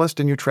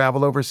journalist and you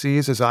travel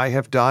overseas, as I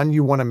have done,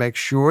 you want to make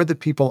sure that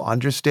people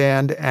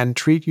understand and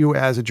treat you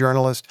as a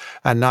journalist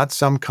and not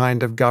some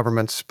kind of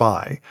government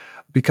spy.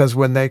 Because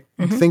when they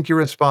think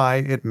you're a spy,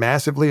 it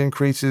massively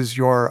increases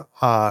your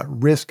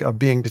risk of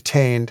being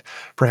detained,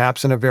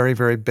 perhaps in a very,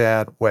 very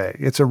bad way.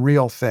 It's a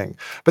real thing.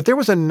 But there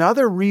was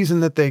another reason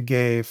that they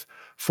gave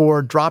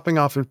for dropping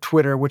off of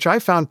Twitter, which I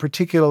found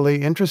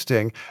particularly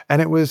interesting.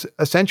 And it was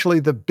essentially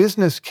the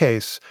business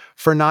case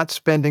for not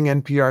spending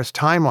NPR's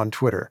time on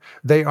Twitter.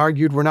 They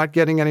argued we're not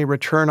getting any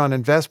return on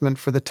investment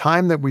for the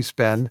time that we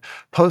spend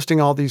posting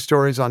all these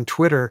stories on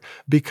Twitter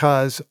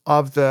because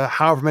of the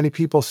however many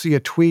people see a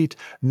tweet,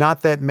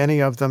 not that many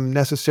of them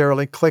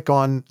necessarily click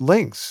on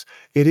links.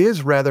 It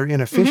is rather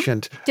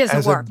inefficient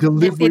as a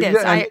delivery. It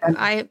is.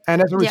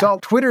 And as a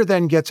result, Twitter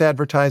then gets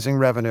advertising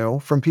revenue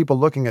from people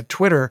looking at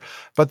Twitter,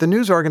 but the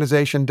news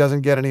organization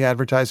doesn't get any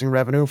advertising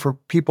revenue for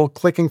people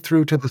clicking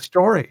through to the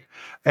story.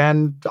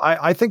 And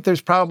I think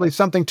there's probably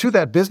something to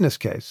that business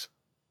case.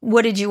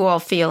 What did you all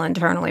feel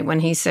internally when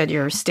he said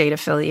you're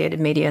state-affiliated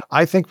media?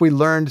 I think we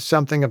learned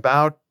something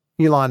about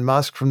Elon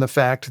Musk from the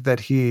fact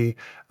that he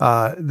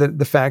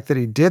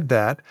did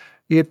that.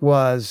 It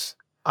was,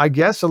 I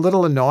guess, a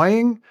little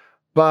annoying,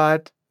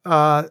 but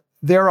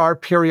there are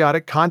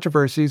periodic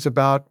controversies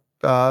about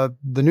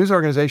the news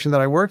organization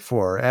that I work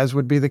for, as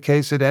would be the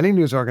case at any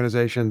news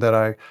organization that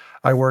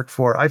I work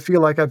for. I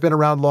feel like I've been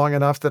around long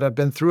enough that I've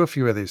been through a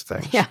few of these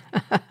things. Yeah.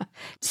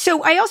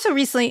 So I also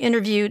recently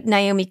interviewed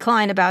Naomi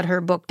Klein about her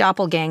book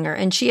Doppelganger,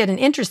 and she had an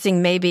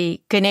interesting,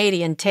 maybe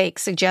Canadian take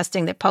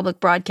suggesting that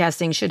public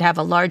broadcasting should have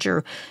a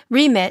larger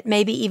remit,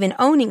 maybe even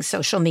owning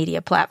social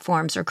media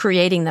platforms or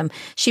creating them.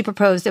 She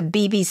proposed a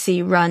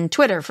BBC-run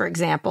Twitter, for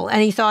example.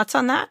 Any thoughts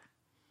on that?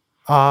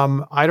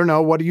 I don't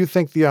know. What do you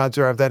think the odds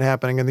are of that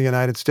happening in the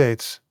United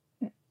States,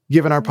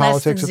 given our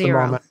politics at the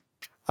moment?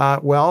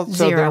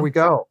 So there we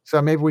go.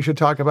 So maybe we should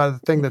talk about a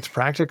thing that's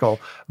practical.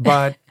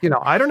 But,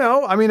 I don't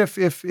know. I mean,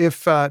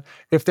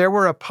 if there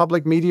were a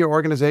public media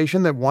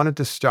organization that wanted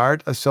to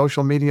start a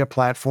social media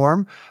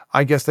platform,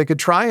 I guess they could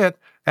try it,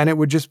 and it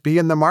would just be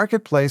in the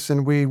marketplace,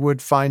 and we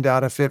would find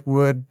out if it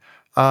would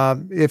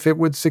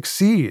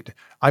succeed.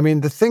 I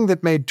mean, the thing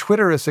that made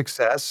Twitter a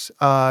success,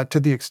 to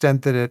the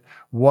extent that it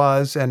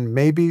was and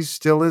maybe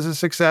still is a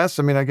success,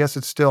 I mean, I guess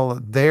it's still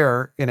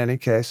there in any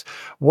case,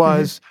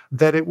 was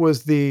that it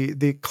was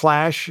the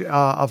clash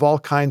of all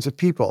kinds of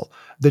people,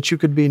 that you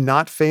could be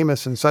not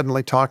famous and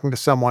suddenly talking to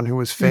someone who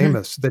was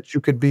famous, that you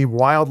could be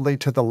wildly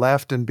to the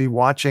left and be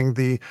watching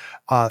the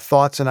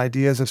thoughts and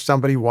ideas of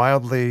somebody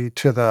wildly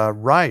to the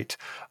right.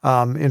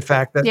 In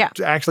fact, that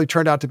actually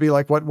turned out to be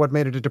like what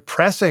made it a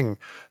depressing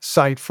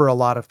site for a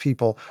lot of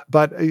people.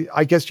 But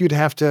I guess you'd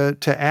have to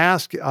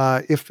ask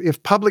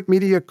if public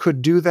media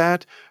could do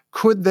that,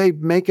 could they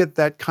make it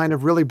that kind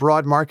of really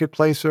broad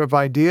marketplace of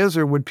ideas,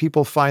 or would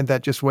people find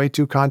that just way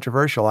too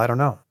controversial? I don't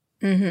know.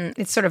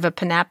 It's sort of a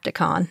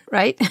panopticon,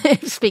 right?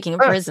 Speaking of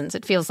prisons,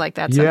 it feels like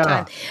that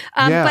sometimes.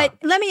 But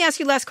let me ask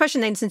you last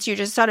question then, since you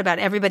just thought about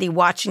everybody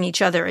watching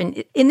each other,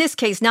 and in this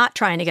case, not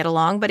trying to get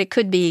along, but it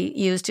could be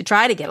used to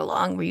try to get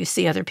along, where you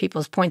see other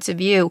people's points of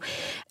view.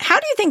 How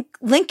do you think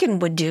Lincoln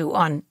would do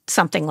on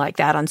something like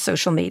that on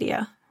social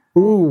media?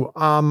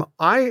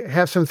 I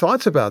have some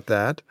thoughts about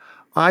that.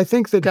 I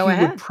think that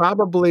would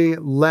probably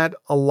let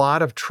a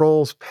lot of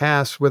trolls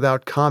pass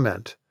without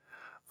comment.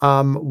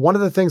 One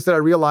of the things that I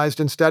realized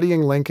in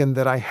studying Lincoln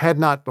that I had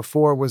not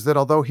before was that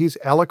although he's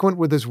eloquent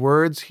with his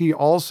words, he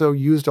also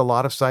used a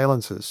lot of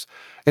silences.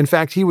 In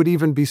fact, he would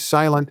even be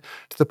silent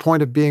to the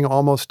point of being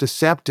almost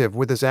deceptive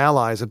with his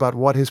allies about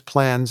what his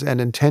plans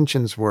and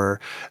intentions were.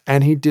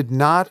 And he did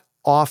not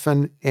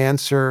often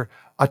answer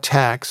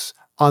attacks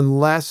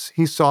unless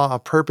he saw a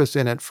purpose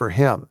in it for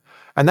him.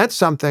 And that's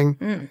something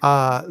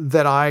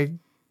that I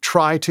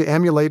try to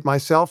emulate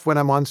myself when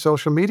I'm on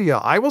social media.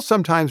 I will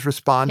sometimes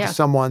respond to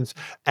someone's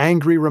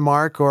angry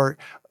remark or,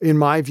 in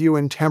my view,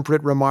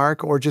 intemperate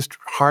remark or just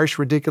harsh,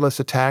 ridiculous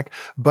attack.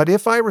 But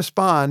if I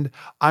respond,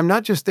 I'm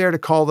not just there to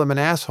call them an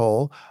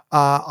asshole.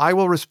 I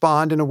will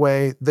respond in a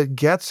way that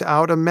gets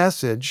out a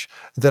message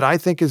that I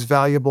think is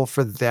valuable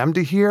for them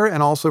to hear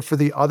and also for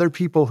the other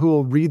people who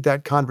will read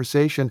that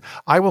conversation.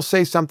 I will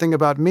say something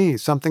about me,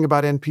 something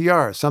about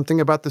NPR, something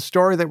about the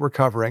story that we're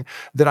covering,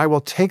 that I will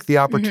take the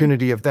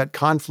opportunity of that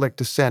conflict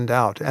to send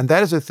out. And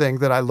that is a thing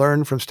that I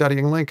learned from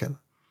studying Lincoln.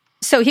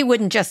 So he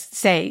wouldn't just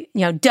say,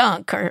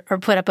 dunk or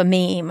put up a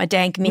meme, a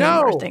dank meme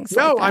or things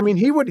like that. No, I mean,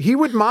 he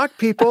would mock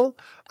people.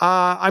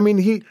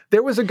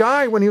 There was a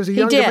guy when he was a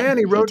younger man,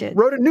 he wrote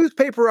a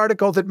newspaper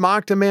article that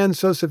mocked a man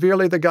so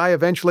severely the guy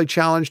eventually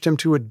challenged him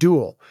to a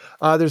duel.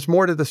 There's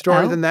more to the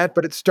story than that,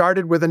 but it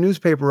started with a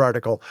newspaper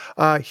article.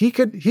 He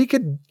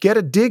could get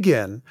a dig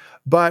in,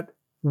 but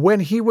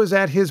when he was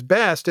at his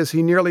best, as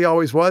he nearly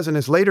always was in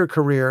his later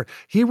career,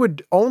 he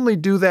would only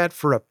do that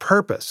for a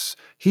purpose.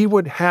 He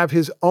would have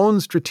his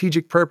own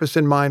strategic purpose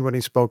in mind when he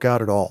spoke out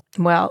at all.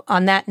 Well,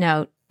 on that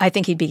note, I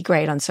think he'd be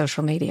great on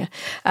social media.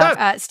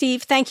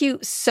 Steve, thank you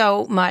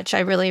so much.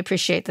 I really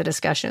appreciate the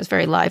discussion. It was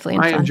very lively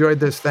and fun. I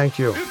enjoyed this. Thank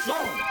you.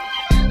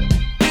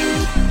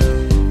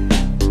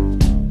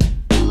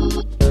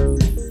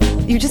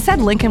 You just said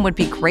Lincoln would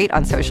be great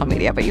on social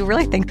media, but you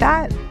really think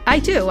that? I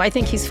do. I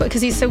think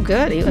because he's so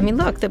good.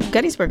 Look, the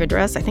Gettysburg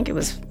Address, I think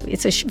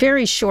it's a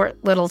very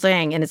short little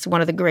thing, and it's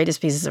one of the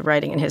greatest pieces of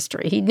writing in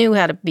history. He knew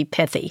how to be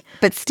pithy.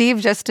 But Steve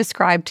just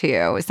described to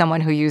you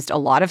someone who used a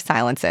lot of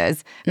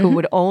silences, who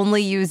would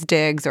only use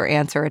digs or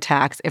answer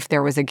attacks if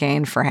there was a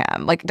gain for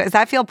him. Like, does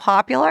that feel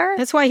popular?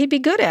 That's why he'd be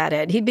good at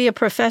it. He'd be a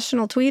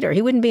professional tweeter.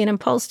 He wouldn't be an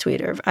impulse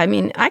tweeter. I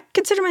mean, I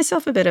consider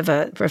myself a bit of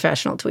a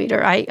professional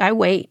tweeter. I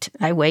wait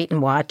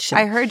and watch.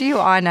 I heard you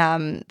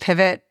on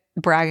Pivot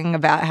bragging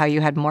about how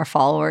you had more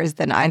followers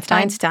than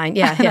Einstein.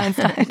 Yeah.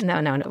 Einstein.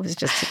 No, it was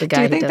just the guy.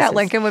 Do you think that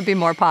Lincoln would be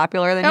more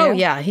popular than you? Oh,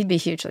 yeah, he'd be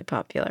hugely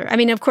popular. I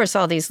mean, of course,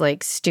 all these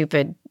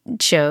stupid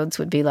chodes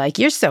would be like,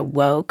 "You're so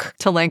woke."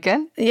 To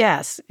Lincoln?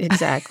 Yes,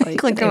 exactly. I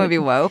think Lincoln would be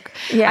woke.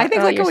 Yeah, I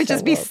think Lincoln would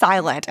just be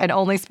silent and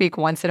only speak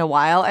once in a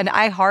while. And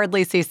I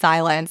hardly see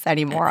silence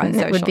anymore on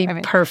social. It would be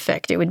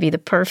perfect. It would be the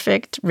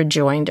perfect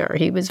rejoinder.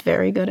 He was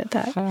very good at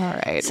that. All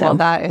right. So, well,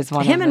 that is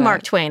one of him and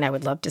Mark Twain I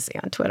would love to see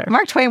on Twitter.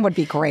 Mark Twain would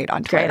be great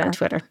on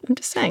Twitter. I'm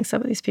just saying,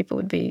 some of these people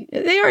would be,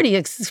 they already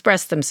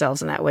expressed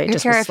themselves in that way.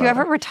 Kara, if you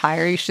ever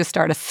retire, you should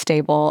start a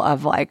stable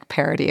of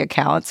parody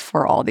accounts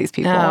for all these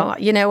people. No,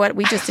 you know what?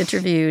 We just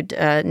interviewed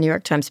New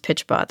York Times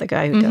PitchBot, the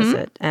guy who does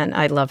it, and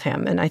I love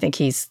him, and I think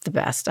he's the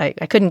best. I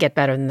couldn't get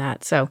better than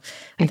that, so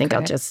I think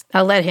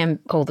I'll let him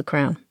hold the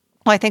crown.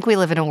 Well, I think we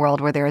live in a world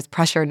where there is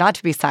pressure not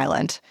to be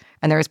silent,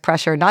 and there is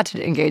pressure not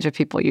to engage with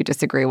people you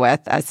disagree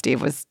with, as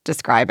Steve was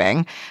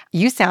describing.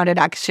 You sounded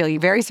actually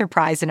very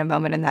surprised in a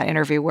moment in that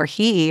interview where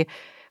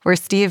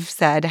Steve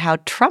said how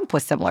Trump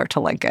was similar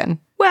to Lincoln.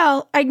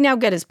 Well, I now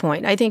get his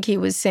point. I think he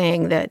was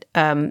saying that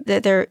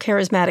that they're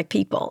charismatic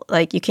people.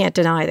 Like, you can't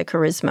deny the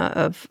charisma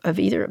of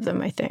either of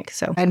them, I think.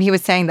 So, and he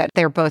was saying that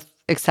they're both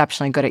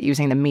exceptionally good at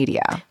using the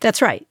media.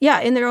 That's right. Yeah,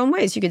 in their own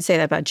ways. You could say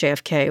that about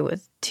JFK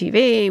with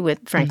TV, with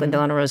Franklin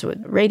Delano Roosevelt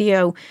with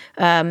radio,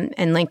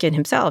 and Lincoln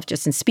himself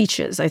just in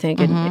speeches. I think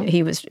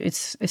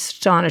it's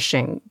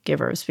astonishing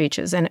giver of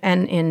speeches and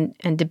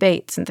in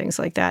debates and things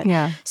like that.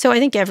 Yeah. So I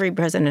think every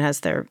president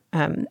has their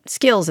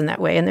skills in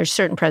that way, and there's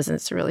certain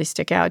presidents that really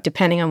stick out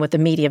depending on what the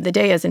media of the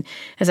day is. And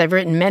as I've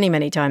written many,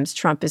 many times,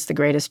 Trump is the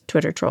greatest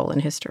Twitter troll in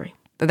history.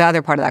 The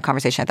other part of that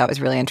conversation I thought was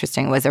really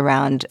interesting was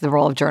around the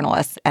role of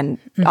journalists and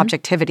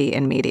objectivity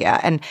in media.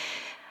 And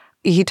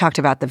he talked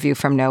about the view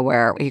from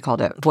nowhere. He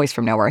called it voice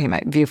from nowhere. He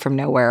meant view from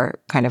nowhere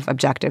kind of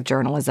objective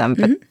journalism.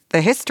 But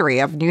the history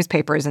of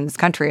newspapers in this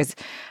country is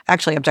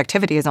actually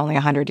objectivity is only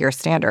a 100-year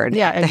standard.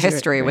 Yeah, the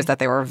history was that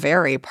they were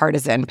very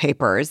partisan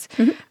papers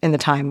in the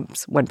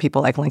times when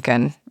people like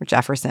Lincoln or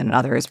Jefferson and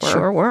others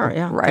were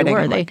writing.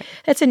 They were.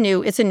 It's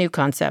a new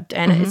concept.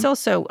 And it's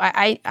also,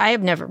 I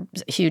have never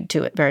hewed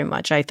to it very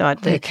much. I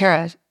thought that...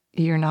 Kara,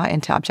 you're not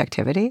into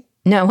objectivity?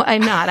 No,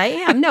 I'm not. I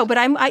am. No,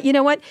 but you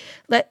know what?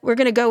 We're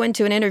going to go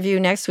into an interview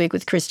next week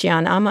with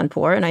Christiane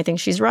Amanpour, and I think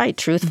she's right.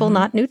 Truthful,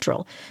 not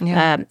neutral.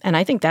 Yeah. And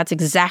I think that's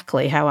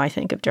exactly how I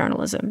think of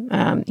journalism.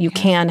 You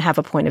can have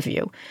a point of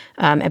view,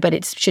 but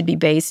it should be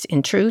based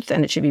in truth,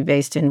 and it should be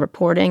based in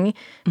reporting.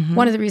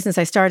 One of the reasons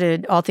I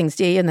started All Things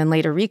D and then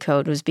later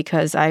Recode was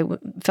because I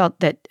felt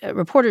that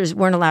reporters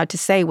weren't allowed to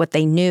say what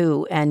they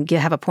knew and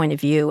have a point of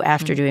view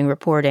after doing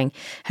reporting.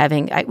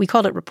 We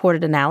called it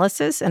reported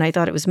analysis, and I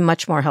thought it was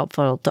much more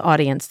helpful to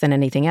audience than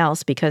anything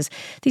else because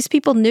these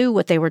people knew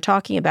what they were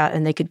talking about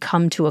and they could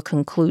come to a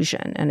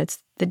conclusion. And it's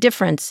the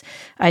difference,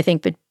 I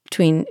think,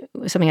 between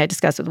something I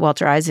discussed with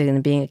Walter Isaacson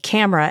and being a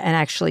camera and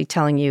actually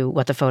telling you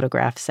what the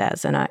photograph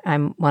says. And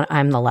I'm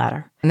the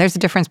latter. And there's a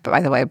difference,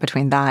 by the way,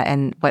 between that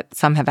and what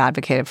some have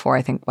advocated for,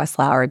 I think Wes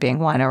Lowery being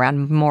one,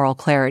 around moral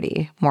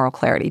clarity,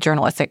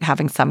 journalistic,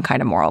 having some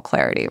kind of moral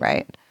clarity,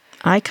 right?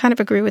 I kind of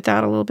agree with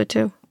that a little bit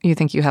too. You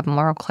think you have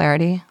moral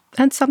clarity?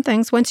 And some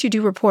things, once you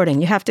do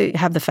reporting, you have to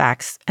have the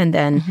facts and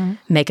then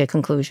make a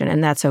conclusion,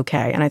 and that's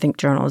okay. And I think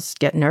journalists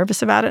get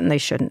nervous about it, and they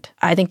shouldn't.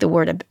 I think the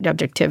word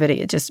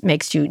objectivity, it just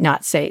makes you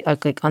not say,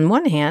 okay, on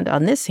one hand,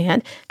 on this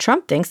hand,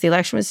 Trump thinks the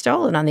election was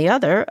stolen. On the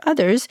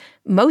others,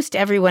 most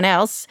everyone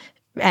else,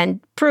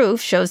 and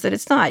proof shows that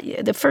it's not.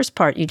 The first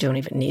part, you don't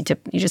even need to.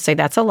 You just say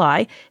that's a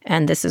lie,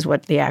 and this is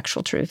what the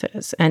actual truth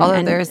is.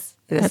 Although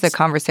there's a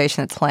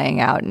conversation that's playing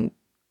out in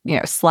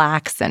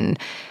Slacks and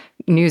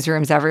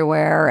newsrooms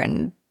everywhere,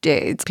 and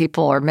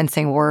people are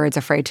mincing words,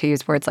 afraid to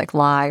use words like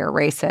lie or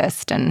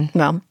racist. And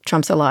well,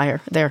 Trump's a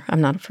liar. There,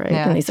 I'm not afraid,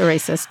 and he's a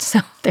racist. So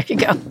there you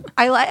go.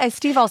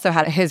 Steve also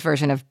had his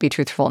version of be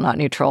truthful, not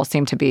neutral.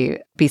 Seemed to be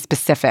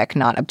specific,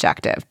 not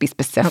objective. Be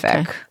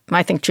specific. Okay.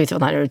 I think truthful,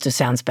 not neutral just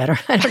sounds better.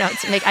 I don't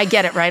know. I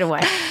get it right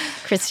away.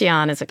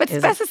 Christiane is a But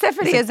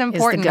specificity is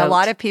important. A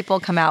lot of people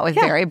come out with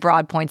very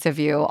broad points of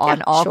view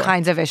on all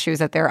kinds of issues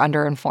that they're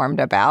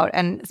underinformed about,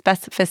 and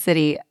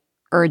specificity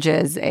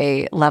urges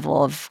a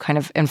level of kind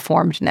of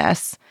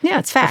informedness. Yeah,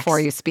 it's facts. Before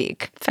you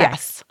speak. Facts.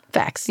 Yes.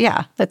 Facts.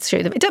 Yeah. That's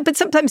true. But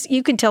sometimes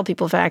you can tell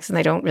people facts and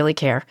they don't really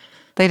care.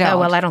 They don't. Oh,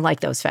 well, I don't like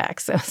those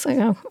facts. So it's like,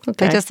 oh,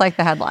 okay. They just like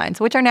the headlines,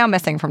 which are now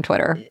missing from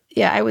Twitter.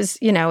 Yeah, I was,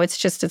 it's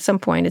just at some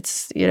point,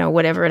 it's,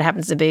 whatever it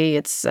happens to be.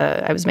 It's,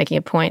 I was making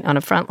a point on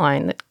a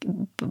Frontline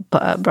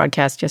that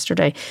broadcast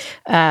yesterday,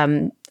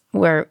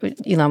 where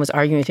Elon was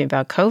arguing with me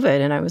about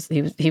COVID,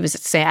 and he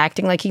was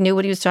acting like he knew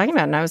what he was talking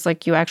about, and I was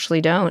like, you actually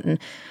don't. And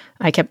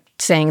I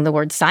kept saying the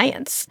word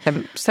science.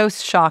 I'm so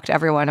shocked,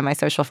 everyone in my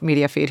social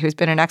media feed who's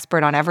been an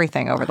expert on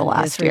everything over the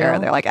last year.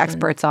 They're like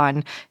experts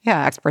on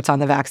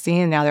the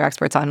vaccine. Now they're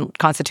experts on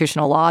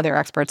constitutional law. They're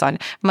experts on,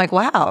 I'm like,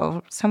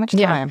 wow, so much time.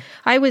 Yeah.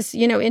 I was,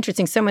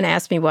 interesting. Someone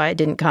asked me why I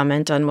didn't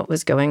comment on what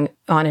was going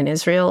on in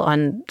Israel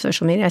on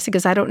social media. I said,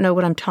 because I don't know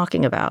what I'm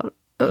talking about.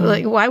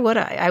 Like, why would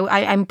I?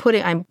 I'm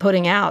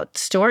putting out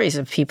stories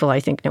of people I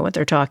think know what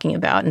they're talking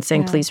about and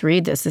saying, please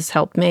read this. This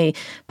helped me.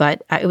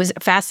 But it was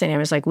fascinating. I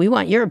was like, we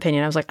want your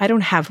opinion. I was like, I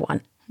don't have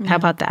one. How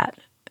about that?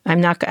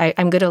 I'm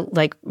going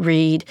to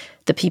read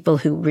the people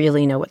who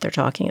really know what they're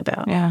talking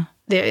about. Yeah.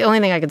 The only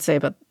thing I could say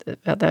about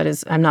that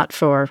is I'm not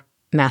for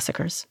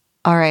massacres.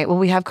 All right. Well,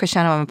 we have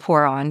Christiane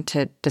Amanpour on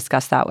to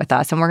discuss that with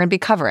us. And we're going to be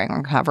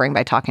covering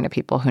by talking to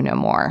people who know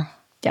more.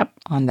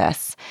 On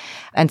this.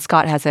 And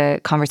Scott has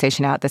a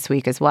conversation out this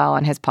week as well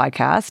on his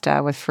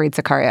podcast with Fareed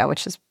Zakaria,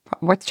 which is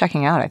worth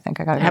checking out, I think.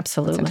 I got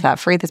to listen to that.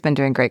 Fareed has been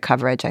doing great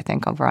coverage, I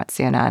think, over at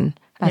CNN,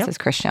 as is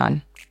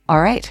Christiane.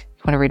 All right.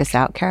 You want to read us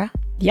out, Kara?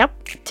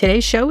 Yep.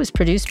 Today's show is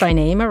produced by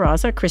Naima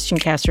Raza, Christian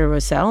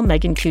Castro-Rosell,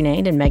 Megan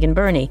Cunane, and Megan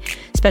Burney.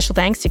 Special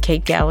thanks to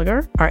Kate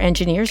Gallagher. Our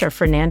engineers are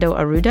Fernando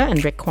Arruda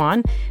and Rick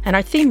Kwan, and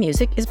our theme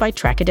music is by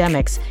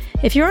Trackademics.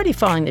 If you're already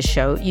following the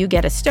show, you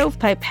get a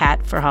stovepipe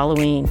hat for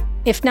Halloween.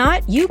 If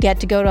not, you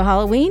get to go to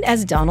Halloween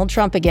as Donald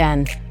Trump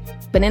again.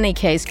 But in any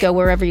case, go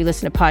wherever you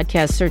listen to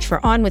podcasts, search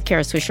for On with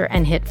Kara Swisher,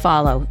 and hit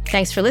follow.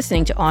 Thanks for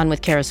listening to On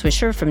with Kara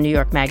Swisher from New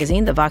York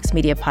Magazine, the Vox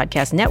Media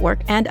Podcast Network,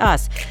 and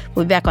us.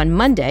 We'll be back on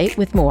Monday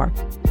with more.